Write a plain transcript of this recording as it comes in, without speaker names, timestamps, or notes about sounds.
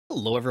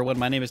Hello everyone,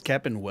 my name is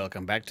Cap and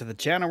welcome back to the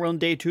channel. We're on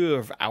day 2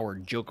 of our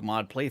joke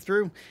mod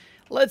playthrough.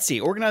 Let's see,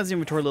 organize the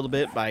inventory a little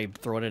bit by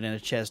throwing it in a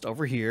chest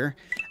over here.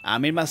 I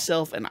made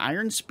myself an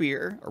iron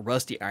spear, a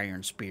rusty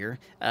iron spear,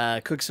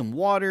 cooked some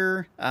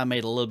water,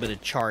 made a little bit of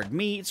charred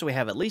meat, so we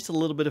have at least a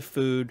little bit of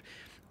food.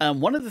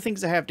 One of the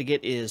things I have to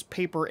get is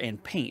paper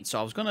and paint, so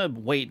I was going to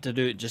wait to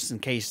do it just in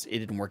case it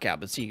didn't work out.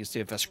 But see, you can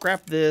see if I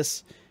scrap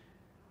this...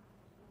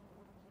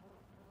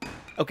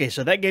 Okay,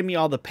 so that gave me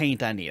all the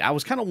paint I need. I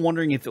was kind of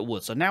wondering if it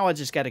would. So now I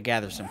just got to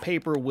gather some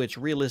paper, which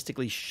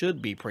realistically should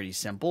be pretty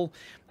simple.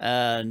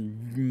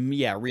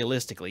 Yeah,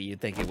 realistically, you'd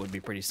think it would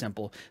be pretty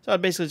simple. So I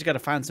basically just got to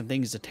find some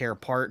things to tear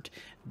apart.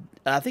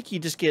 I think you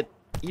just get,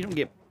 you don't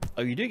get,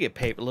 oh, you do get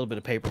paper, a little bit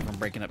of paper from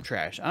breaking up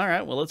trash. All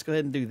right, well, let's go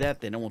ahead and do that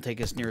then. It won't take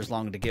us near as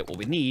long to get what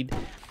we need.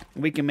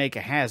 We can make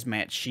a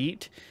hazmat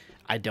sheet.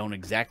 I don't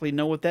exactly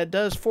know what that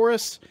does for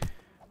us.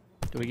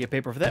 Do we get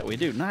paper for that? We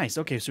do. Nice.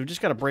 Okay, so we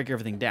just got to break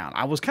everything down.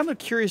 I was kind of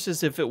curious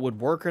as if it would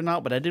work or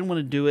not, but I didn't want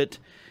to do it.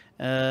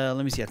 Let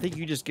me see. I think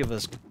you just give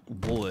us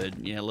wood.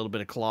 Yeah, a little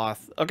bit of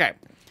cloth. Okay.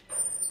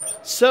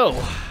 So,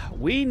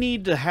 we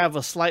need to have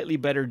a slightly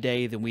better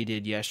day than we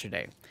did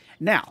yesterday.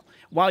 Now,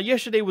 while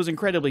yesterday was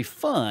incredibly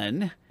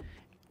fun,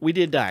 we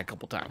did die a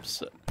couple times.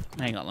 So,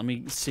 hang on. Let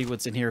me see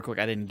what's in here quick.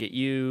 I didn't get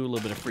you. A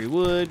little bit of free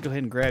wood. Go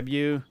ahead and grab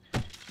you.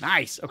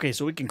 Nice. Okay,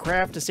 so we can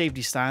craft a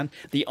safety sign.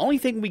 The only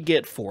thing we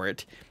get for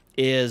it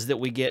is that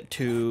we get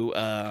to,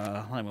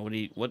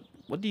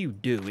 what do you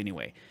do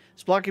anyway?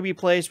 This block can be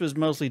placed with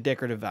mostly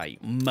decorative value.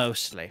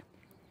 Mostly.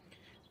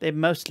 They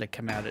mostly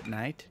come out at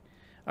night.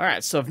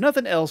 Alright, so if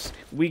nothing else,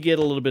 we get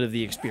a little bit of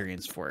the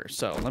experience for it.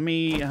 So let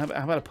me, how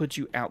about I put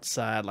you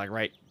outside, like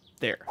right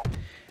there.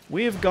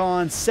 We have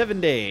gone 7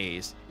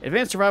 days.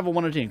 Advanced Survival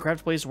 1 of 10.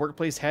 Craft place,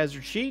 workplace,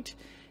 hazard sheet.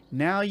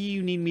 Now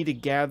you need me to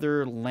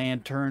gather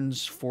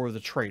lanterns for the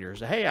traders.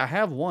 Hey, I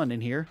have one in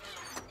here.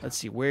 Let's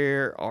see,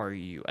 where are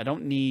you? I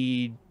don't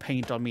need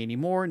paint on me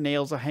anymore.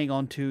 Nails I hang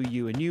on to,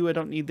 you and you I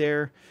don't need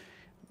there.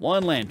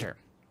 One lantern.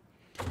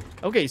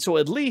 Okay, so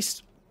at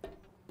least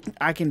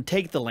I can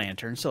take the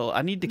lantern, so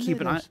I need to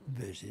keep an eye.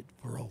 Visit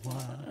for a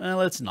while.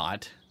 Let's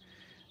not.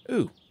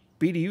 Ooh,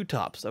 BDU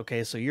tops.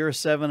 Okay, so you're a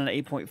 7 and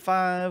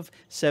 8.5,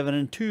 7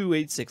 and 2,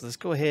 8.6. Let's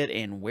go ahead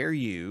and wear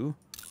you.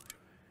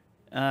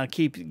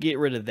 Get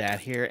rid of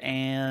that here,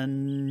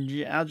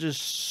 and I'll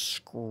just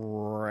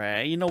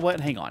scratch. You know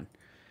what? Hang on.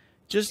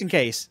 Just in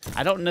case,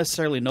 I don't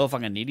necessarily know if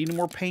I'm going to need any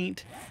more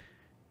paint.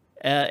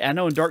 I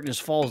know in Darkness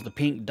Falls, the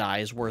pink dye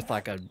is worth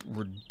like a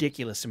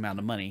ridiculous amount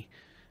of money.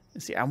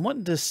 Let's see, I'm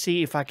wanting to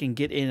see if I can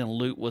get in and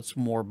loot what's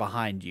more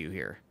behind you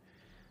here.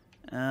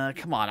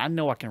 Come on, I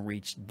know I can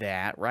reach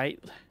that,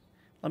 right?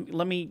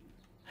 Let me,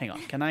 hang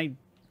on, can I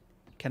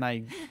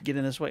get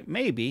in this way?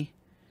 Maybe.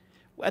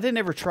 I didn't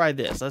ever try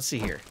this. Let's see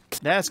here.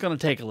 That's going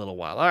to take a little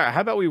while. All right, how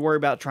about we worry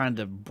about trying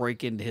to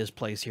break into his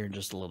place here in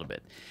just a little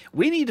bit.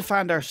 We need to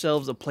find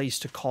ourselves a place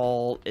to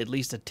call at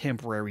least a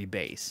temporary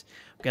base.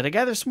 We've got to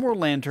gather some more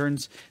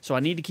lanterns, so I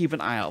need to keep an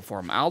eye out for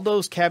them.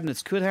 Aldo's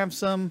cabinets could have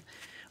some.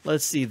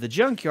 Let's see, the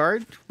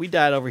junkyard. We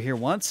died over here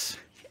once.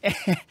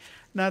 We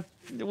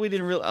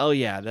didn't really... Oh,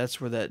 yeah, that's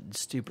where that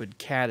stupid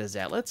cat is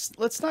at.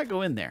 Let's not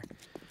go in there.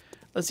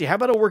 Let's see, how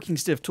about a working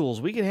stiff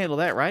tools? We can handle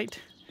that, right?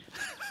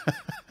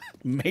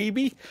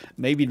 Maybe,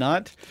 maybe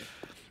not.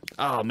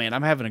 Oh man,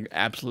 I'm having an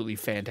absolutely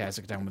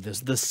fantastic time with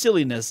this. The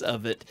silliness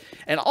of it,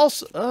 and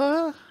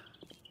also,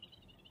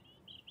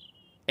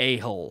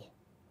 a-hole.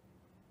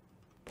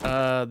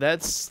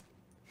 That's.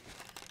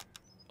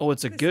 Oh,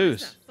 it's a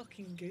goose. That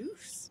fucking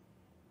goose.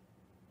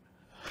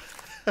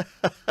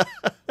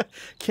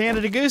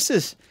 Canada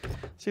gooses.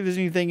 See if there's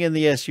anything in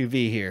the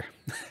SUV here.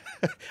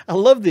 I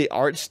love the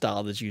art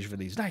style that's used for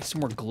these. Nice, some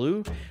more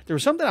glue. There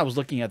was something I was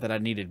looking at that I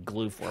needed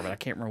glue for, but I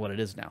can't remember what it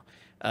is now.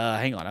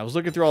 Hang on. I was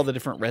looking through all the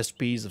different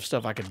recipes of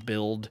stuff I could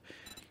build,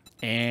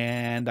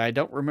 and I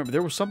don't remember.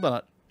 There was something.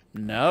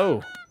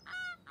 No.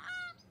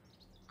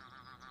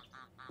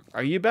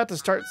 Are you about to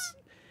start?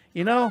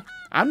 You know,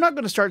 I'm not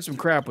going to start some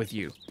crap with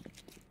you.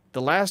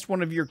 The last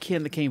one of your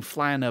kin that came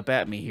flying up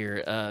at me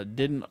here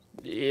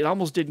it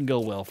almost didn't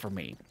go well for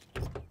me.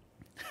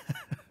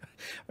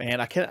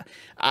 Man,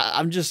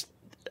 I'm just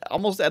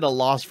almost at a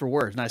loss for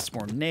words. Nice,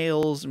 more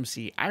nails. Let me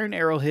see. Iron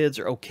arrowheads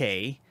are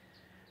okay.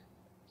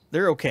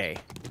 They're okay.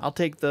 I'll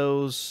take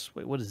those.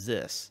 Wait, what is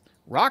this?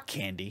 Rock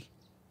candy?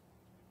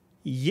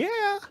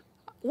 Yeah.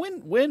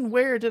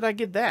 Where did I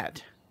get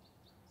that?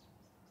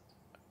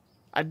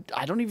 I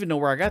don't even know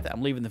where I got that.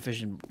 I'm leaving the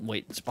fishing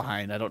weights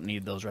behind. I don't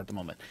need those right at the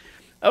moment.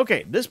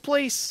 Okay, this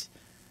place...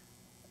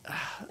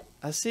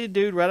 I see a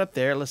dude right up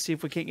there. Let's see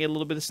if we can't get a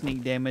little bit of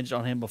sneak damage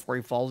on him before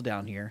he falls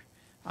down here.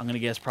 I'm going to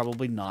guess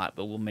probably not,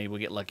 but maybe we'll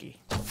get lucky.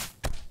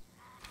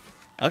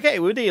 Okay,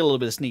 we did a little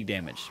bit of sneak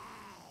damage.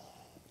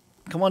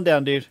 Come on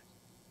down, dude.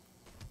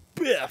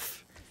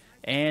 Biff!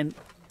 And...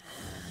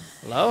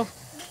 Hello?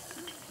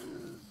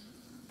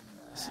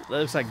 That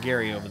looks like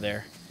Gary over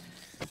there.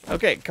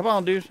 Okay, come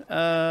on, dude.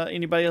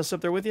 Anybody else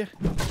up there with you?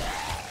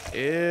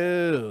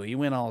 Ew, you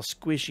went all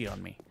squishy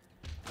on me.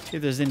 See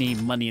if there's any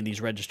money in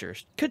these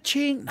registers.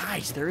 Ka-ching!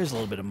 Nice, there is a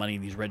little bit of money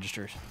in these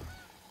registers.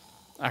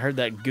 I heard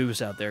that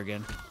goose out there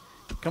again.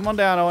 Come on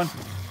down, Owen.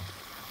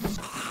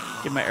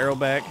 Get my arrow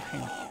back.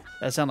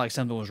 That sounded like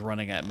something was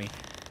running at me.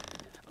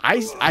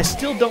 I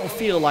still don't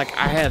feel like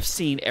I have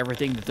seen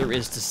everything that there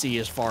is to see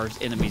as far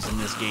as enemies in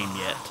this game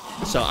yet.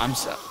 So I'm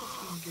so...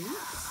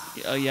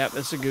 Oh, yeah,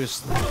 that's a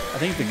goose. I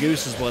think the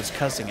goose is what's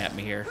cussing at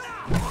me here.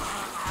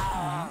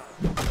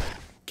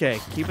 Okay,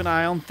 keep an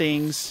eye on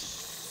things.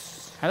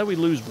 How do we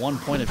lose 1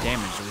 point of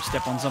damage? Do we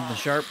step on something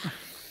sharp?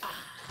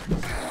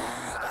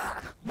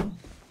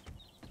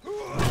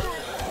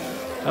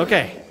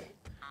 Okay.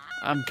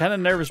 I'm kind of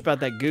nervous about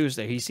that goose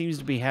there. He seems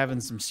to be having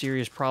some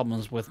serious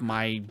problems with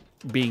my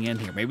being in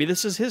here. Maybe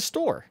this is his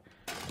store.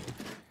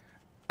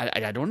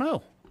 I don't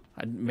know.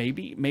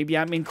 Maybe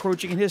I'm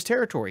encroaching in his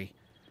territory.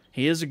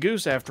 He is a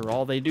goose after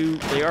all. They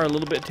are a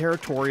little bit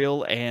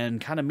territorial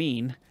and kind of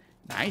mean.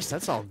 Nice,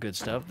 that's all good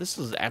stuff. This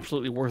is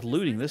absolutely worth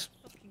looting. This.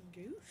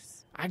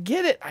 I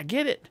get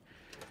it.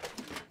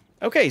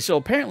 Okay, so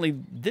apparently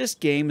this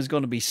game is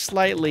going to be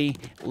slightly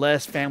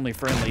less family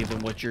friendly than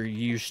what you're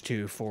used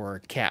to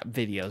for cat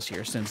videos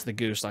here, since the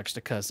goose likes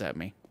to cuss at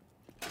me.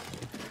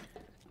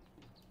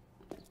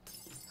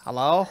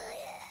 Hello?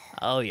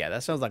 Oh yeah,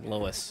 that sounds like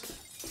Lois.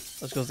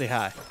 Let's go say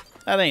hi.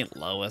 That ain't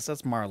Lois,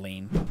 that's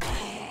Marlene.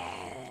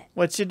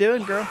 What you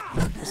doing, girl?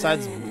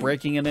 Besides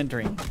breaking and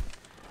entering.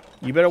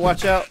 You better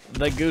watch out.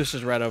 The goose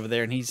is right over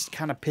there, and he's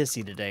kind of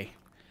pissy today.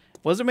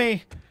 Wasn't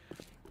me.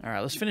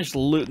 Alright, let's finish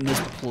looting this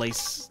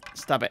place.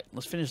 Stop it.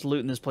 Let's finish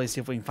looting this place, see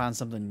if we can find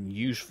something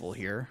useful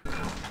here.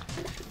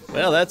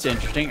 Well, that's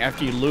interesting.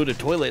 After you loot a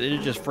toilet,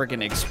 it just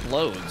freaking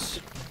explodes.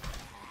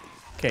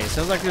 Okay,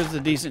 sounds like there's a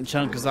decent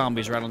chunk of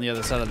zombies right on the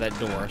other side of that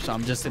door, so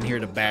I'm just in here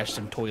to bash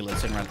some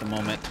toilets in right at the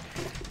moment.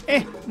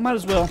 Might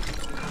as well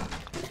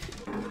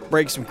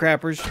break some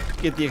crappers,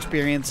 get the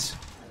experience.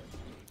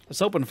 I was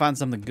hoping to find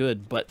something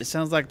good, but it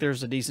sounds like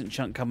there's a decent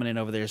chunk coming in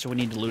over there, so we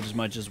need to loot as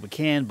much as we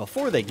can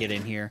before they get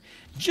in here,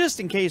 just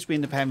in case we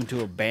end up having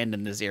to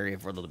abandon this area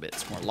for a little bit.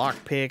 Some more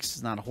lockpicks,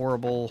 it's not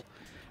horrible.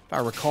 If I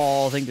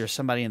recall, I think there's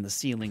somebody in the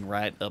ceiling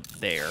right up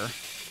there.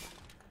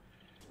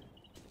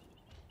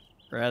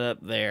 Right up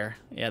there.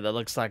 Yeah, that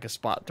looks like a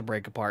spot to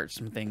break apart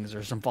some things,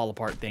 or some fall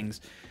apart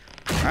things.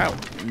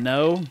 Alright,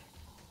 no.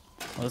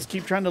 Well, let's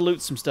keep trying to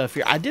loot some stuff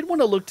here. I did want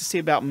to look to see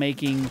about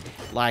making,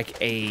 like,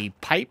 a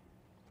pipe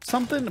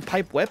something, a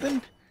pipe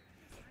weapon.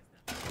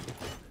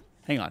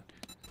 Hang on.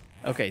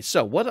 Okay,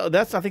 so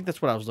I think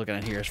that's what I was looking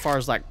at here. As far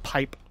as like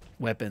pipe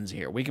weapons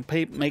here, we can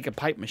make a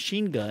pipe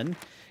machine gun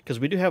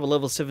because we do have a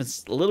level 7,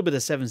 a little bit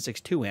of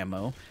 7.62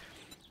 ammo.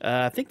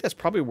 I think that's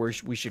probably where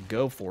we should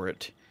go for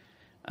it.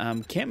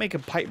 Can't make a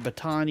pipe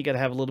baton. You got to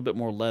have a little bit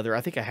more leather. I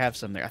think I have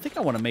some there. I think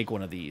I want to make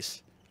one of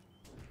these.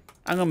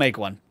 I'm gonna make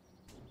one.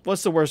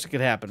 What's the worst that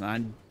could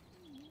happen?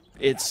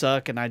 It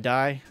suck and I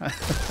die.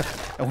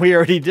 And we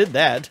already did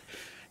that.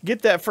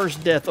 Get that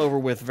first death over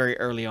with very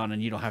early on,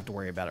 and you don't have to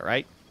worry about it,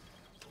 right?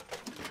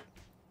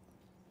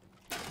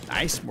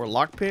 Nice, more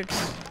lockpicks.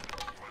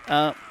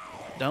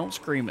 Don't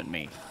scream at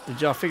me. Did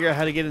y'all figure out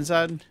how to get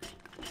inside?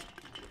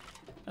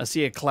 I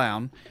see a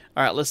clown.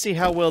 All right, let's see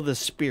how well this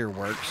spear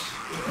works.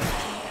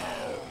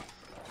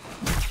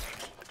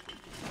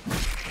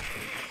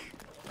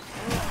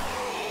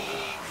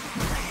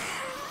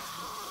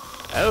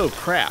 Oh,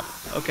 crap.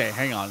 Okay,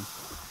 hang on.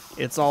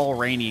 It's all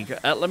rainy.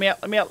 Let me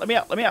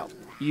out.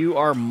 You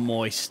are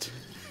moist.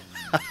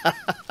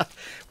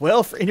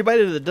 Well, for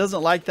anybody that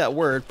doesn't like that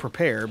word,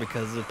 prepare,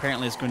 because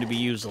apparently it's going to be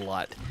used a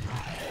lot.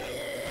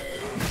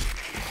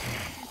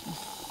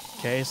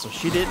 Okay, so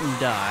she didn't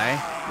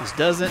die. This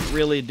doesn't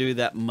really do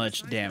that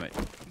much damage.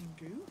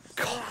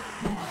 God,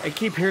 I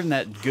keep hearing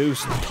that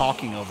goose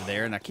talking over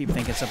there, and I keep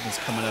thinking something's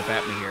coming up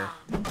at me here.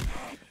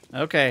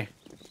 Okay.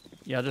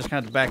 Yeah, I'll just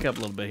kind of back up a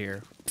little bit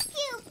here.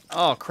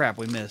 Oh, crap,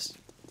 we missed.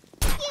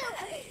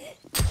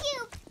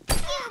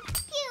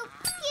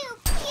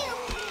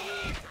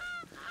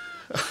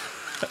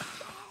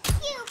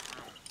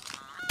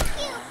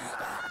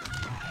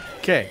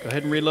 Okay, go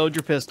ahead and reload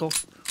your pistol.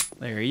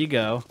 There you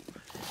go.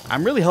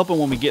 I'm really hoping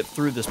when we get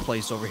through this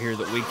place over here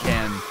that we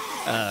can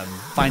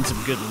find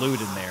some good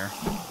loot in there.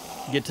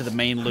 Get to the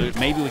main loot.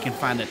 Maybe we can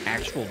find an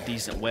actual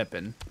decent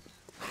weapon.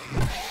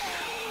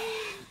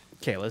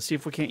 Okay, let's see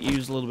if we can't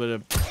use a little bit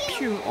of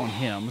pew on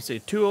him. Let's see,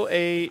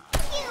 208,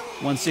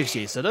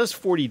 168. So it does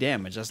 40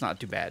 damage. That's not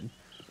too bad.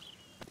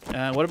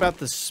 What about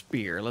the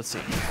spear? Let's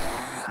see.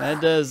 That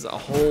does a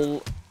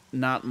whole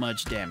not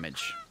much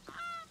damage.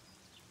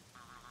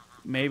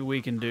 Maybe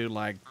we can do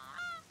like,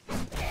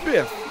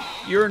 Biff,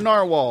 you're a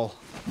narwhal.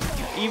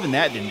 Even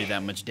that didn't do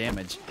that much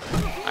damage.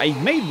 I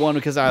made one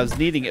because I was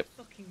needing it.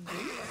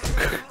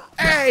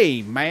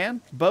 Hey,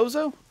 man,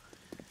 bozo.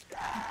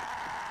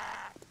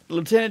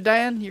 Lieutenant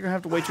Dan, you're gonna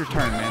have to wait your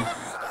turn, man.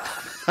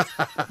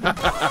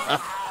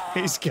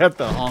 He's got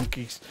the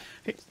honkies.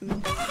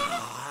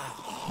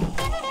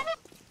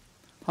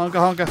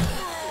 Honka.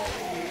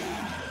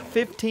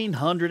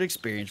 1,500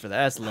 experience for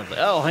that. That's lovely.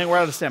 Oh, we're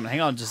out of stamina. Hang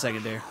on just a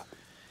second there.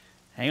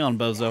 Hang on,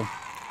 bozo.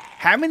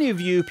 How many of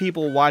you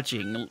people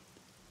watching,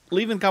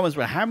 leave in the comments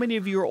below, how many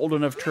of you are old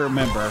enough to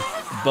remember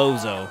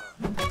Bozo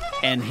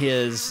and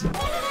his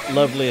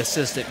lovely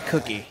assistant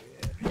Cookie?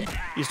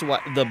 Used to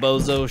watch the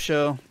Bozo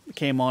show.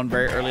 Came on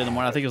very early in the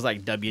morning. I think it was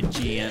like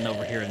WGN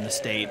over here in the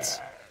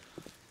States.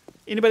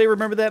 Anybody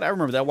remember that? I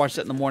remember that. I watched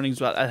that in the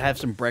mornings. I'd have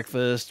some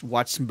breakfast,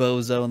 watch some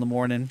Bozo in the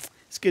morning.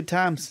 It's good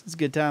times. It's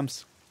good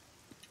times.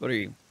 What are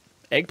you?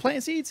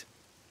 Eggplant seeds?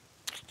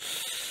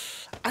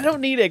 I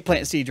don't need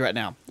eggplant seeds right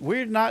now.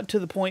 We're not to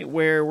the point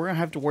where we're going to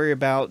have to worry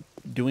about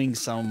doing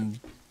some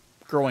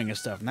growing of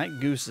stuff. And that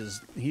goose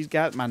he's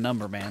got my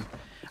number, man.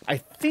 I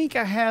think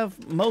I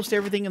have most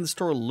everything in the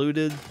store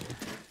looted.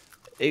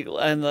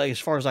 And as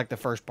far as like the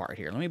first part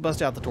here. Let me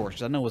bust out the torch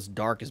because I know it's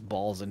dark as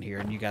balls in here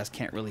and you guys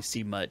can't really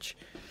see much.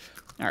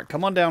 All right,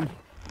 come on down.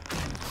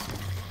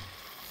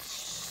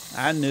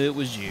 I knew it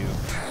was you.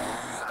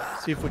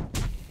 See if we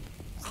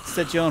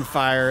set you on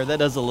fire. That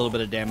does a little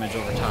bit of damage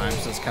over time,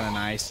 so it's kind of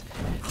nice.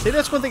 See,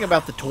 that's one thing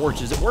about the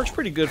torch is it works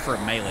pretty good for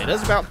a melee. It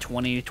does about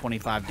 20,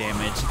 25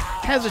 damage.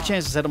 Has a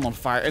chance to set them on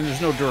fire, and there's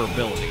no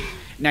durability.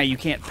 Now, you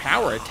can't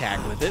power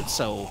attack with it,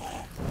 so...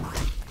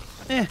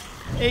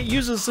 it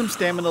uses some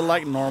stamina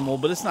like normal,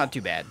 but it's not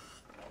too bad.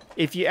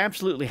 If you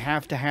absolutely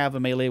have to have a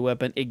melee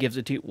weapon, it gives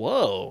it to you.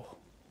 Whoa!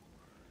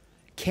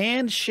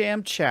 Canned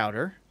sham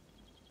chowder.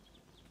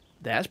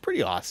 That's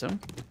pretty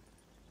awesome.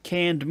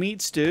 Canned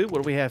meat stew.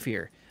 What do we have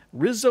here?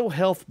 Rizzo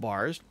health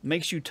bars.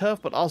 Makes you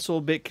tough, but also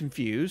a bit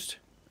confused.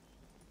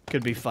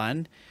 Could be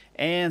fun.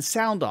 And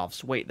sound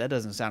offs. Wait, that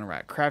doesn't sound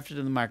right. Crafted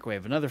in the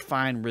microwave. Another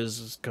fine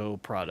Rizzo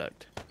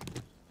product.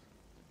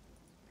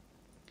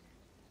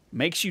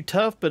 Makes you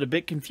tough, but a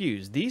bit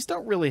confused. These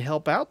don't really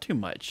help out too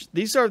much.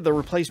 These are the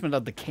replacement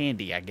of the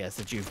candy, I guess,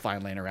 that you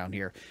find laying around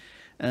here.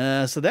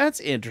 So that's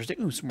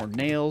interesting. Ooh, some more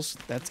nails.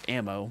 That's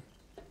ammo.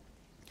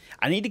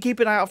 I need to keep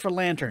an eye out for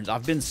lanterns.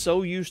 I've been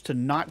so used to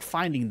not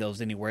finding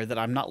those anywhere that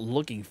I'm not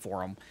looking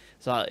for them.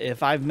 So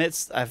if I've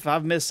missed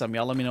some,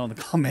 y'all let me know in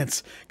the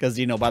comments. Because,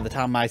 you know, by the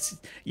time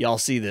y'all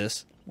see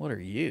this. What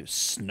are you?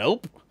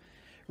 Snope?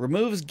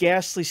 Removes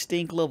ghastly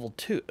stink level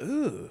 2.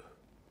 Ooh.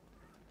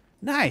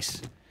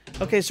 Nice.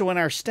 Okay, so when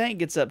our stank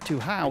gets up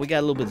too high, we got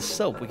a little bit of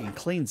soap. We can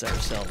cleanse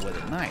ourselves with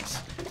it. Nice.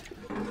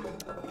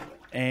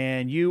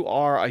 And you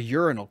are a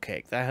urinal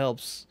cake. That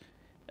helps.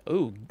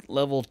 Ooh,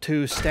 level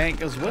 2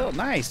 stank as well.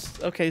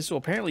 Nice. Okay, so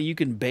apparently you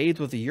can bathe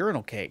with a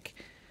urinal cake.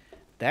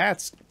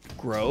 That's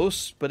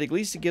gross, but at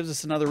least it gives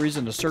us another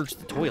reason to search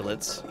the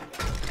toilets.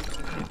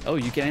 Oh,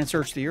 you can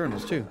search the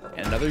urinals too.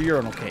 And another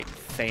urinal cake.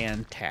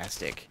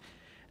 Fantastic.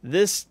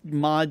 This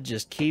mod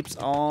just keeps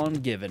on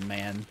giving,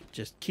 man.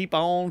 Just keep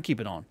on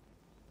keeping on.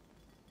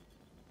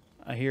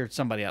 I hear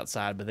somebody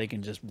outside, but they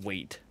can just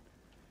wait.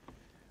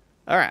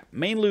 Alright,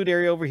 main loot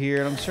area over here.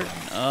 And I'm certain.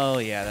 Oh,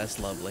 yeah, that's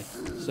lovely.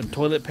 Some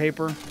toilet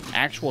paper.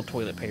 Actual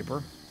toilet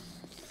paper.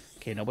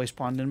 Okay, nobody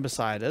spawned in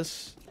beside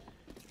us.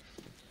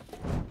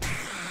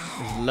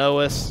 There's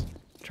Lois.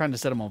 I'm trying to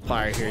set them on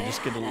fire here.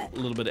 Just get a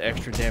little bit of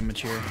extra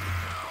damage here.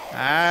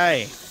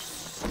 Aye.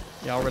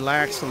 Y'all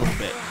relax a little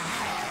bit.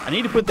 I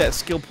need to put that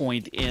skill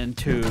point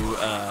into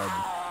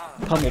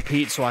Pummel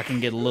Pete so I can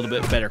get a little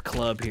bit better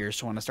club here.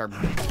 So when I start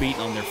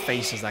beating on their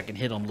faces, I can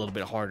hit them a little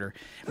bit harder.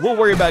 We'll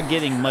worry about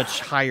getting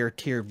much higher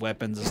tiered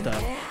weapons and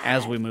stuff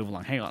as we move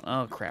along. Hang on.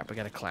 Oh, crap. I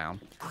got a clown.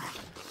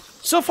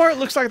 So far, it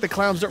looks like the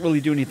clowns don't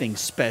really do anything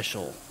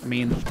special. I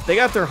mean, they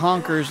got their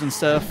honkers and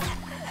stuff,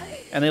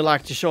 and they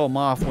like to show them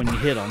off when you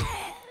hit them.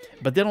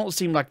 But they don't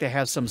seem like they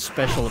have some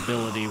special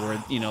ability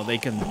where, you know, they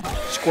can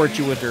squirt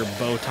you with their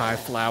bow tie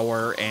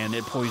flower and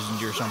it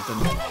poisons you or something.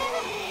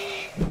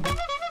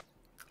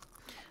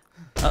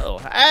 Uh-oh.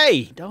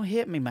 Hey! Don't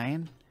hit me,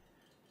 man.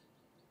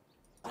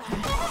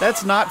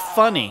 That's not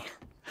funny.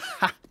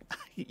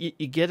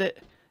 You get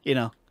it? You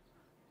know.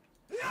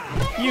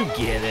 You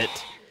get it.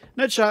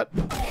 Nut shot.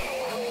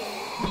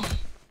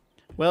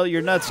 Well,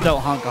 your nuts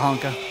don't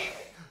honka-honka.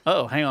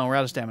 Uh-oh, hang on. We're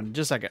out of stamina.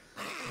 Just a second.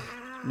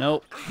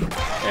 Nope.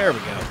 There we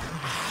go.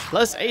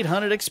 Plus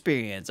 800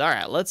 experience. All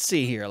right, let's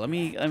see here. Let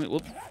me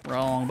whoop,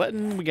 wrong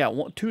button. We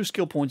got 2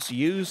 skill points to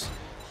use.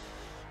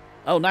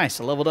 Oh, nice.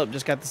 I leveled up.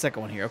 Just got the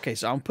second one here. Okay,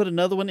 so I'm going to put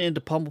another one into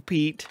Pummel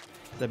Pete.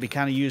 That'd be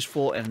kind of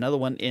useful. And another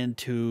one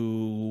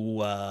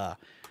into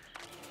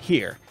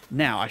here.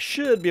 Now, I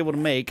should be able to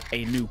make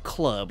a new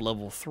club,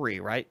 level 3,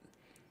 right?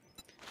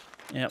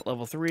 Yeah,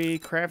 level 3.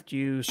 Craft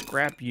you,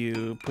 scrap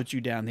you, put you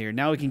down here.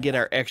 Now we can get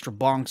our extra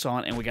bonks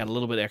on, and we got a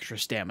little bit extra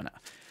stamina.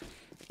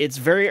 It's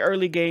very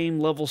early game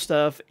level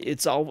stuff.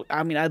 It's all.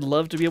 I mean, I'd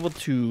love to be able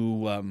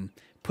to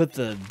put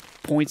the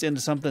points into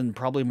something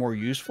probably more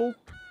useful.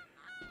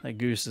 That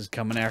goose is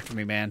coming after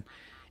me, man.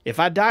 If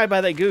I die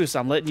by that goose,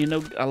 I'm letting you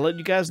know. I'll let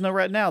you guys know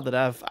right now that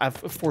I've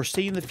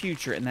foreseen the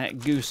future, and that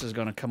goose is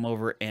going to come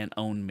over and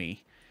own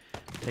me.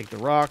 Take the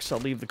rocks. I'll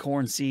leave the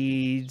corn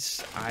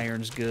seeds.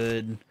 Iron's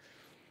good.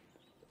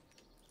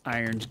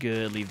 Iron's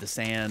good. Leave the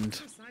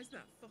sand. Besides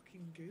that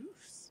fucking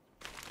goose.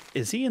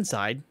 Is he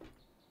inside?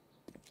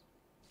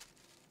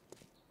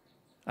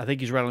 I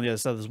think he's right on the other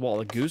side of this wall.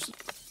 The goose.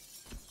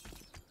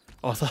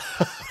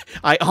 Oh,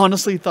 I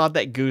honestly thought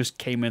that goose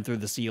came in through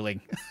the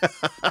ceiling.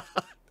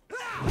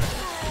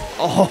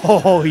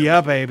 Oh,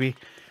 yeah, baby.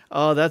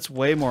 Oh, that's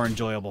way more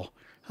enjoyable.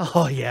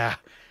 Oh, yeah.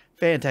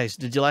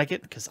 Fantastic. Did you like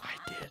it? Because I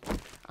did.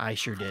 I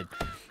sure did.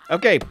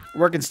 Okay,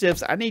 working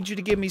stiffs. I need you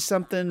to give me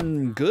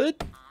something good.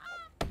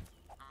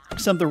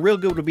 Something real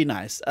good would be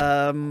nice.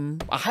 A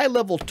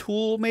high-level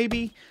tool,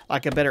 maybe?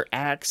 Like a better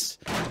axe.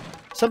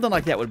 Something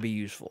like that would be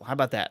useful. How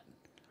about that?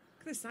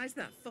 Look at the size of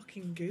that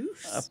fucking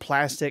goose. A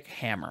plastic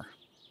hammer.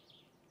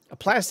 A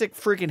plastic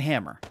freaking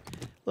hammer.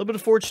 A little bit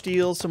of forged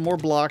steel, some more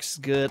blocks is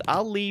good.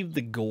 I'll leave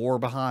the gore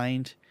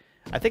behind.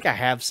 I think I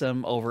have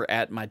some over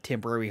at my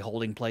temporary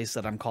holding place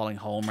that I'm calling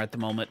home at the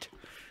moment.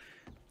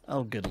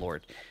 Oh, good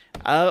lord.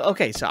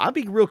 Okay, so I'll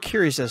be real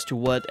curious as to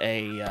what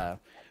a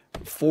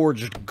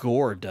forged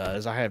gore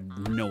does. I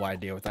have no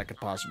idea what that could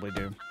possibly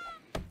do.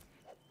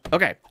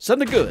 Okay,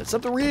 something good.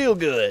 Something real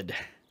good.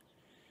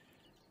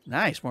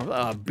 Nice.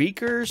 More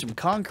beaker, some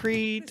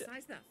concrete,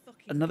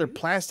 another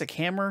plastic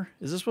hammer.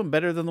 Is this one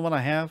better than the one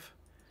I have?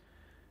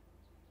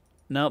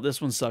 No,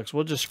 this one sucks.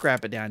 We'll just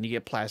scrap it down. You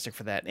get plastic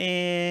for that.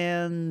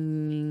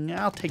 And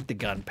I'll take the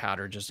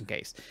gunpowder just in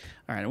case.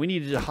 All right, we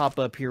need to hop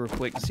up here real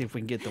quick and see if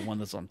we can get the one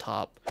that's on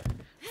top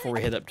before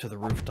we head up to the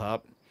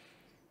rooftop.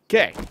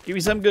 Okay, give me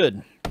something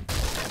good.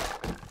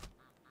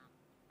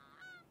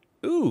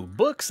 Ooh,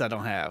 books I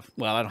don't have.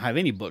 Well, I don't have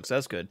any books.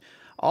 That's good.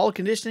 All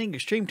conditioning,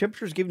 extreme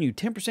temperatures giving you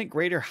 10%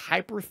 greater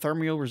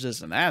hyperthermal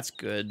resistance. That's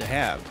good to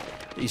have.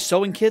 These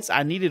sewing kits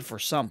I needed for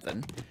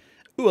something.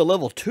 Ooh, a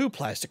level 2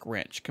 plastic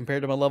wrench.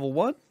 Compared to my level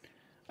 1,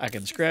 I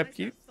can scrap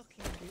you.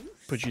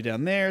 Put you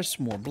down there.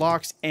 Some more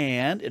blocks.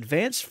 And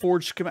advanced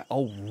forge schematic.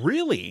 Oh,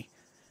 really?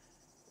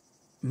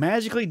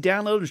 Magically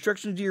download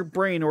instructions to your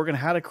brain organ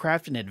how to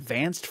craft an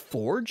advanced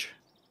forge?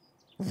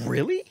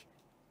 Really?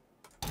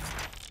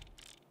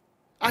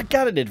 I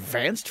got an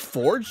advanced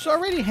forge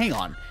already? Hang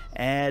on.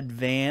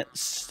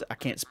 Advanced, I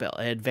can't spell.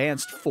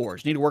 Advanced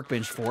forge. Need a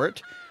workbench for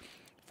it.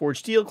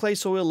 Forged steel, clay,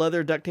 soil,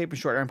 leather, duct tape, and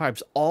short iron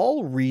pipes.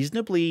 All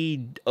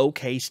reasonably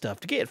okay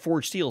stuff to get.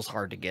 Forged steel is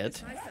hard to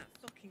get.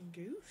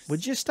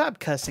 Would you stop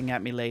cussing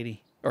at me,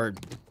 lady? Or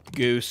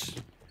goose.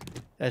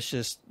 That's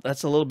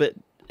a little bit,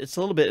 it's a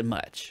little bit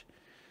much.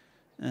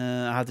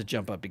 I'll have to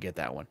jump up to get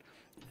that one.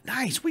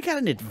 Nice. We got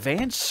an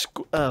advanced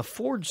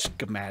forge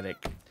schematic.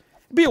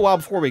 It'd be a while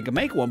before we can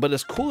make one, but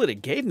it's cool that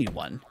it gave me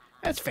one.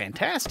 That's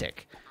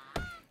fantastic.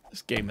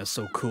 This game is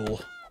so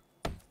cool.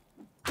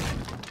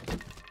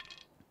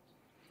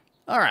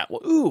 Alright,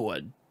 well, ooh,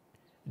 a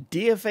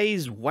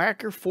DFA's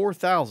Whacker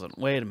 4000.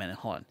 Wait a minute,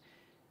 hold on.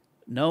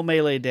 No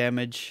melee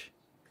damage.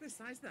 Look at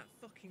the size of that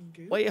fucking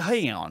goose. Wait,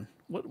 hang on.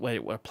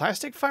 Wait, a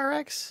plastic fire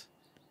axe?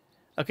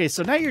 Okay,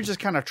 so now you're just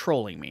kind of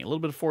trolling me. A little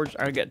bit of forge.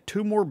 I got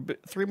 3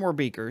 more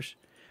beakers.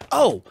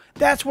 Oh,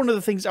 that's one of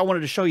the things I wanted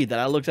to show you that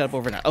I looked up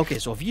overnight. Okay,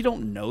 so if you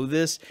don't know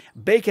this,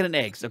 bacon and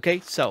eggs, okay?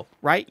 So,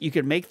 right, you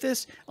can make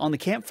this on the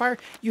campfire.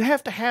 You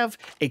have to have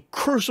a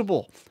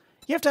crucible.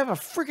 You have to have a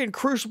freaking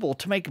crucible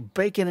to make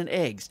bacon and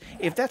eggs.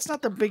 If that's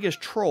not the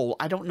biggest troll,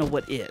 I don't know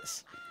what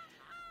is.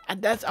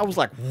 And I was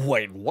like,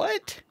 wait,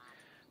 what?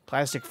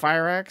 Plastic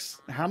fire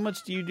axe? How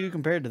much do you do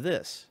compared to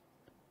this?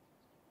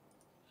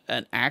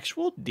 An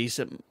actual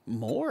decent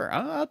more?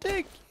 I'll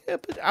take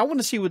it, but I want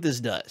to see what this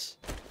does.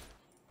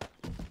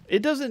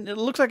 It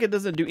looks like it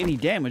doesn't do any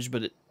damage,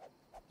 but it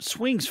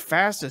swings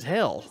fast as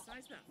hell. I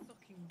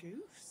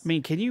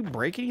mean, can you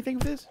break anything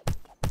with this?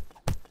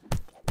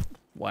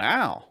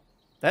 Wow.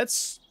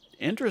 That's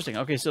interesting.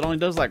 Okay, so it only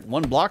does like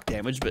 1 block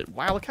damage, but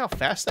wow, look how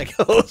fast that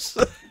goes.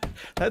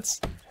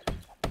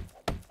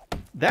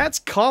 That's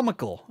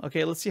comical.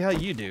 Okay, let's see how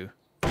you do.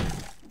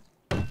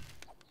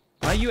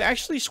 Wow, you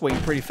actually swing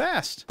pretty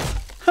fast.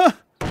 Huh.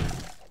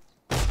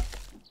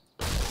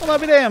 Well, I'll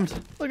be damned.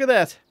 Look at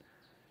that.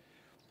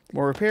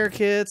 More repair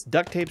kits.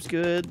 Duct tape's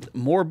good.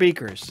 More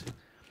beakers.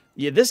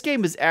 Yeah, this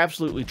game is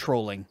absolutely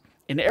trolling.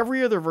 In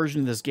every other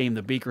version of this game,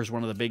 the beaker is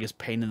one of the biggest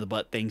pain in the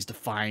butt things to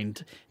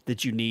find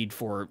that you need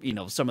for, you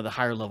know, some of the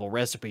higher level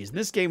recipes. And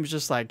this game is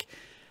just like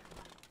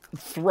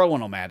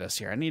throwing them at us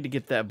here. I need to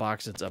get that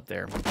box that's up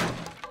there.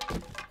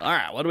 All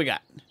right, what do we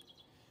got?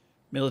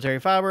 Military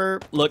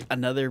fiber. Look,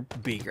 another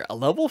beaker. A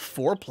level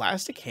 4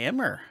 plastic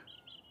hammer.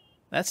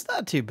 That's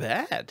not too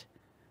bad.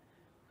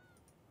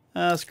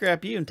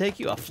 Scrap you and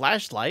take you a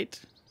flashlight.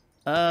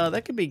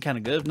 That could be kind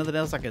of good. If nothing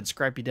else, I could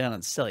scrap you down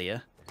and sell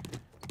you.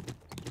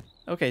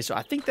 Okay, so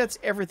I think that's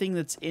everything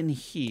that's in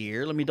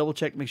here. Let me double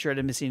check, make sure I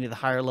didn't miss any of the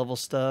higher level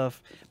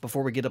stuff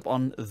before we get up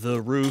on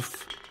the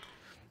roof.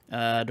 Do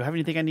I have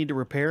anything I need to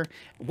repair?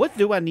 What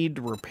do I need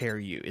to repair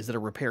you? Is it a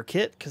repair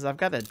kit? Because I've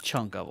got a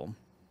chunk of them.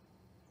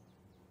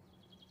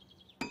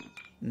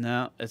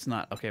 No, it's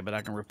not. Okay, but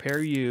I can repair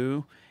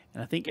you.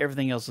 And I think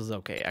everything else is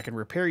okay. I can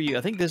repair you.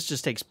 I think this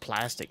just takes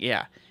plastic.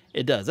 Yeah,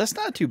 it does. That's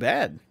not too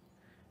bad.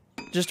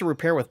 Just to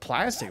repair with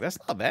plastic. That's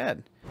not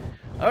bad.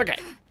 Okay,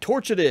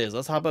 torch it is.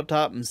 Let's hop up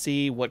top and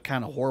see what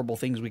kind of horrible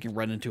things we can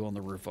run into on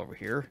the roof over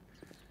here.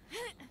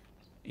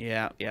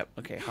 Yeah, yep.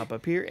 Okay, hop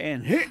up here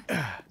and...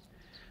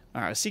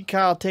 Alright, see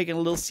Kyle taking a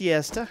little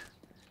siesta.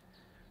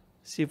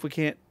 See if we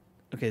can't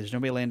Okay, there's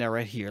nobody laying down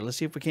right here. Let's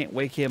see if we can't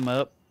wake him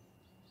up.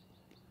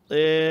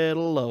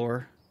 Little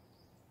lower.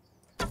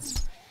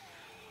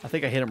 I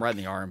think I hit him right in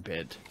the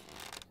armpit.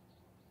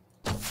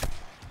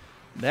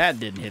 That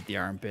didn't hit the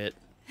armpit.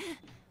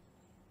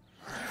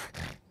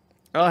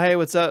 Oh, hey,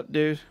 what's up,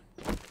 dude?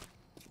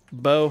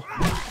 Bo.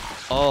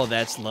 Oh,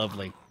 that's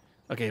lovely.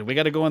 Okay, we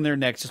got to go in there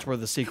next. That's where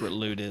the secret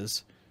loot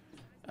is.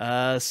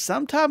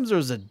 Sometimes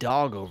there's a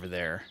dog over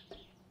there.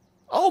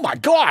 Oh, my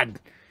God!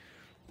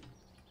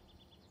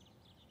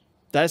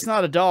 That's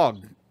not a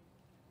dog.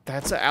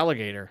 That's an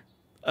alligator.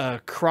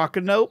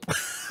 Crocodile.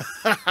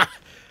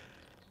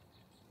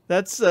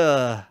 That's,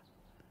 well,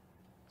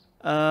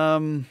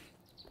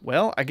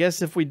 I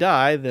guess if we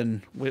die,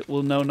 then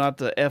we'll know not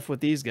to F with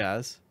these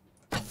guys.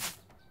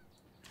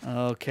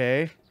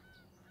 Okay.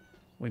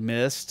 We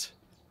missed.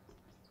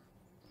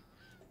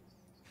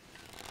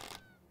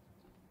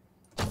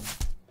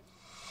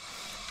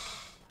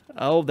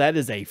 Oh, that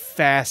is a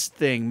fast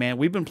thing, man.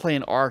 We've been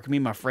playing Ark. Me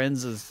and my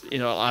friends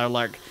are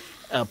like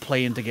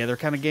playing together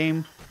kind of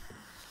game.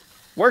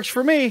 Works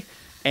for me.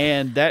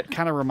 And that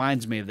kind of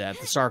reminds me of that.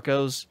 The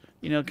Sarcos,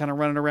 kind of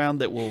running around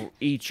that will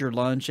eat your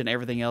lunch and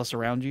everything else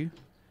around you.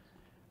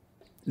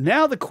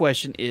 Now the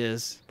question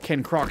is,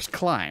 can Crocs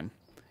climb?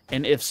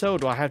 And if so,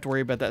 do I have to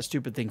worry about that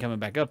stupid thing coming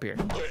back up here?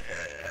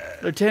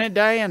 Lieutenant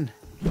Dan.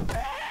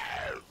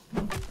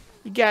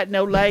 You got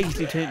no legs,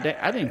 Lieutenant Dan.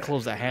 I didn't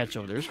close that hatch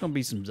over there. There's going to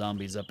be some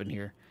zombies up in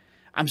here.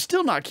 I'm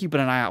still not keeping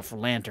an eye out for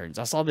lanterns.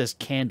 I saw this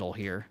candle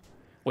here.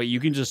 Wait,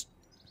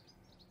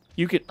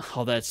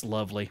 oh, that's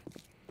lovely.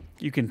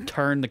 You can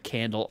turn the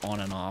candle on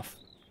and off.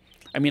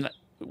 I mean,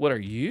 what are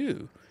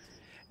you?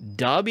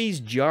 Dobby's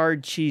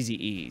Jarred Cheesy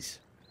Ease.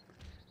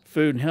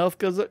 Food and health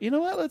goes up. You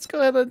know what? Let's go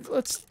ahead and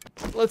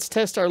let's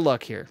test our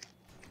luck here.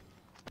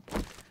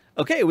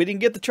 Okay, we didn't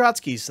get the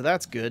Trotskys, so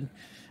that's good.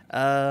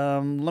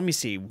 Let me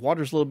see.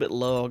 Water's a little bit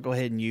low. I'll go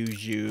ahead and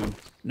use you.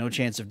 No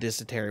chance of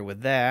dysentery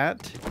with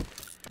that.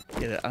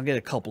 I'll get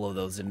a couple of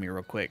those in me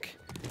real quick.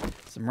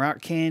 Some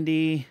rock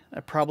candy.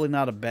 Probably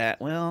not a bad.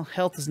 Well,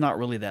 health is not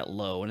really that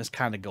low, and it's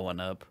kind of going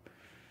up.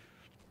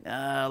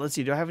 Let's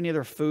see. Do I have any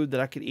other food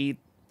that I could eat?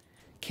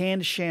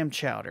 Canned sham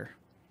chowder.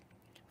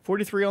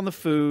 43 on the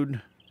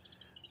food.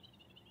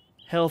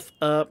 Health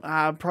up.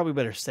 I probably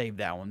better save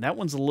that one. That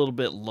one's a little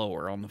bit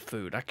lower on the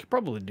food. I could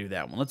probably do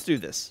that one. Let's do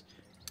this.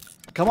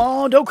 Come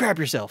on, don't crap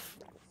yourself.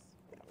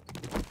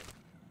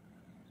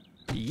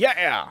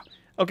 Yeah.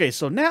 Okay,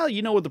 so now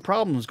you know what the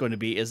problem is going to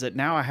be, is that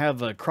now I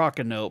have a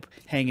crocodile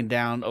hanging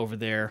down over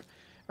there,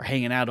 or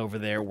hanging out over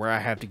there where I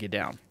have to get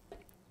down.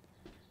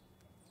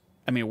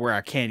 I mean, where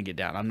I can get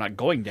down. I'm not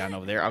going down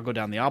over there. I'll go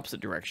down the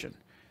opposite direction.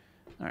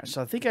 All right,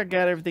 so I think I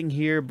got everything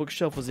here.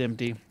 Bookshelf was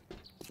empty.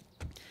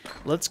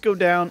 Let's go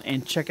down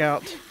and check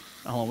out.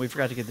 Hold on, we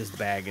forgot to get this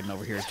bag in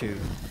over here too.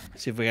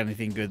 See if we got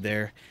anything good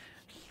there.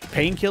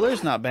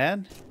 Painkillers, not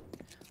bad.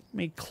 Let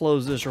me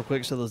close this real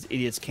quick so those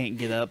idiots can't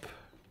get up.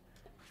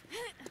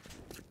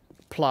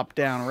 Plop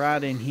down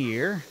right in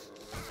here.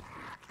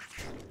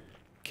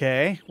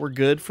 Okay, we're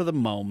good for the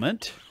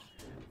moment.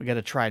 We got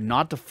to try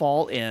not to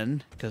fall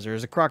in because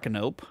there's a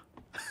crocodile.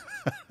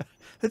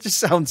 That just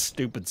sounds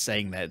stupid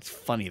saying that. It's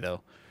funny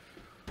though.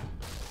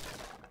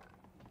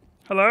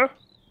 Hello?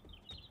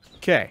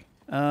 Okay,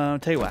 tell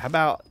you what, how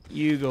about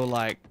you go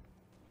like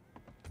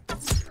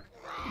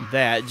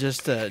that,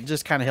 just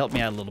kind of help me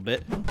out a little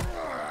bit.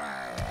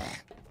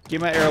 Get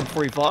my arrow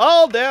before you fall.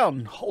 Oh,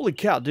 down! Holy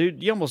cow,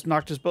 dude, you almost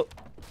knocked us both.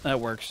 That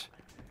works.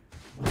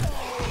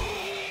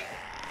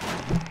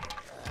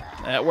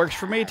 That works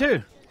for me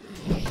too.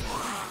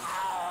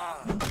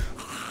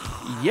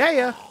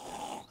 Yeah.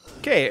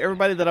 Okay,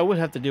 everybody that I would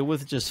have to deal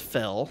with just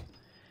fell.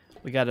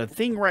 We got a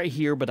thing right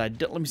here, but I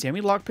don't. Let me see, how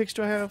many lockpicks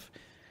do I have?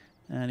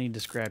 I need to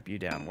scrap you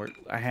down. Where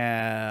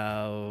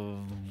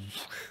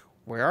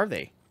are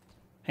they?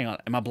 Hang on.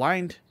 Am I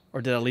blind?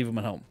 Or did I leave them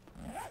at home?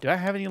 Do I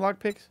have any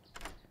lockpicks?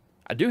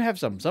 I do have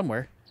some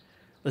somewhere.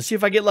 Let's see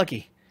if I get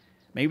lucky.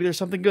 Maybe there's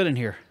something good in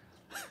here.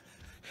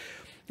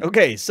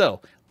 Okay,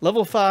 so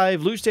level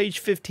 5, loot stage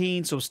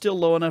 15, so still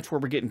low enough to where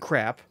we're getting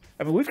crap.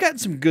 I mean, we've gotten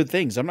some good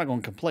things. I'm not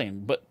going to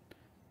complain, but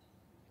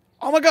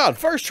oh my God,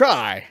 first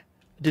try.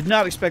 Did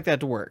not expect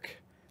that to work.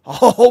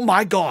 Oh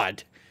my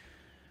God.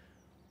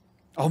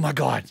 Oh my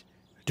God,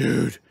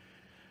 dude.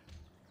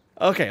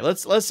 Okay,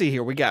 let's see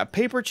here. We got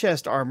paper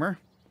chest armor.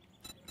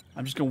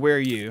 I'm just gonna wear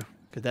you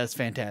because that's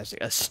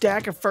fantastic. A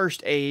stack of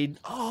first aid.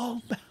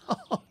 Oh,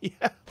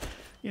 yeah.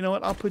 You know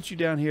what? I'll put you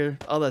down here.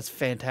 Oh, that's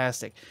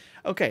fantastic.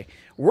 Okay,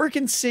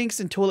 working sinks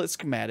and toilet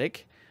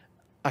schematic.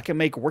 I can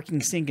make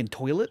working sink and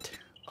toilet.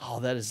 Oh,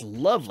 that is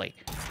lovely.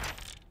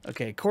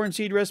 Okay, corn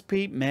seed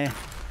recipe. Meh.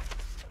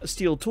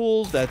 Steel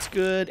tools. That's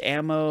good.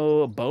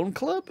 Ammo. Bone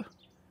club.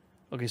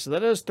 Okay, so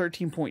that is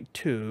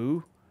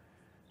 13.2.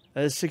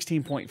 That is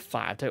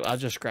 16.5. I'll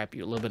just scrap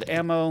you a little bit of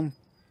ammo.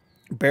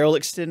 Barrel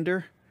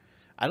extender.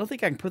 I don't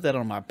think I can put that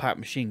on my pipe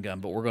machine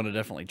gun, but we're going to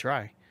definitely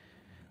try.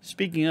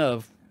 Speaking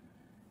of,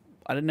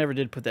 I never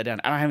did put that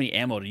down. I don't have any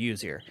ammo to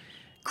use here.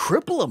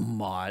 Cripple a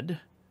mod.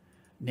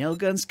 Nail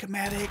gun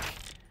schematic.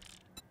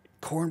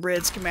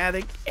 Cornbread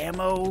schematic,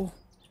 ammo.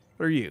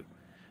 What are you?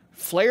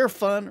 Flare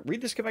Fun.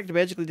 Read the schematic to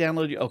magically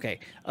download you. Okay.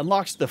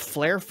 Unlocks the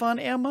Flare Fun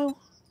ammo.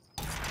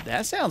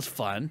 That sounds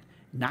fun.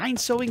 9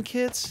 sewing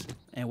kits.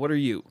 And what are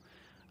you?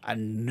 A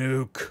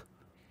nuke.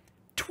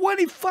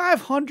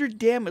 2,500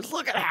 damage.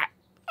 Look at that.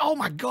 Oh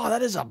my god,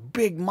 that is a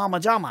big mama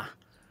jama.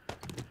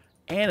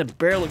 And a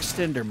barrel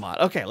extender mod.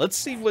 Okay, let's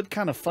see what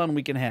kind of fun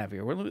we can have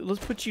here.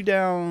 Let's put you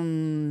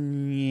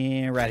down.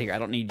 Yeah, right here. I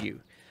don't need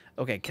you.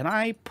 Okay, can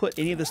I put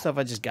any of the stuff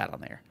I just got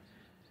on there?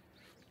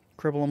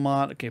 Cripple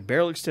mod. Okay,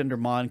 barrel extender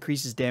mod.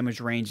 Increases damage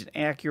range and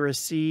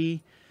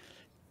accuracy.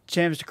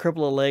 Chance to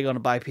cripple a leg on a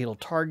bipedal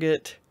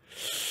target.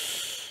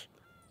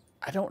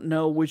 I don't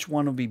know which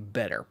one would be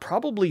better.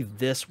 Probably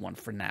this one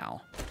for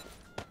now.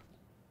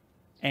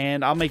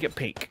 And I'll make it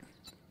pink.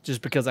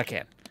 Just because I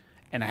can.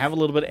 And I have a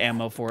little bit of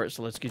ammo for it,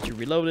 so let's get you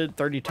reloaded.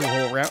 32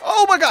 whole round.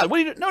 Oh my god! What are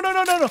you doing? No, no,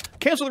 no, no, no!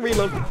 Cancel the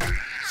reload.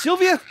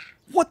 Sylvia?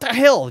 What the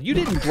hell? You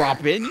didn't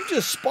drop in. You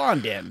just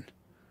spawned in.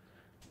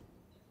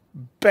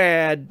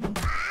 Bad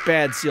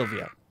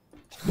Sylvia.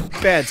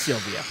 Bad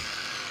Sylvia.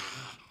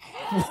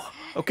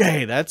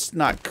 Okay, that's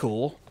not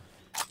cool.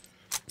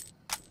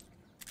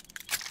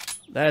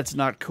 That's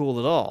not cool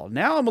at all.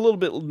 Now I'm a little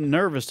bit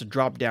nervous to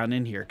drop down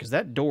in here, because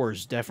that door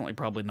is definitely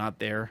probably not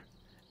there.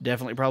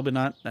 Definitely probably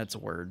not. That's a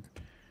word.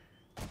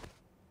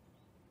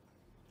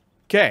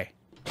 Okay.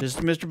 Just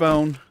Mr.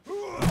 Bone.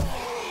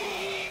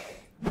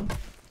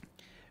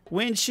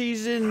 When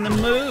she's in the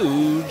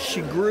mood,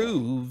 she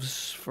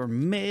grooves for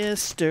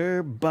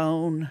Mr.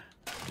 Bone.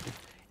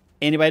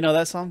 Anybody know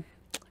that song?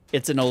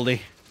 It's an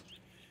oldie.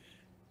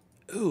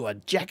 Ooh, a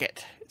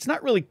jacket. It's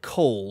not really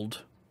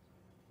cold.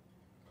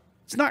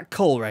 It's not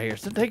cold right here.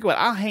 So think what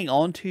I'll hang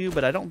on to,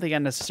 but I don't think I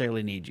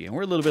necessarily need you. And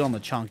we're a little bit on the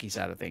chunky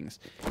side of things.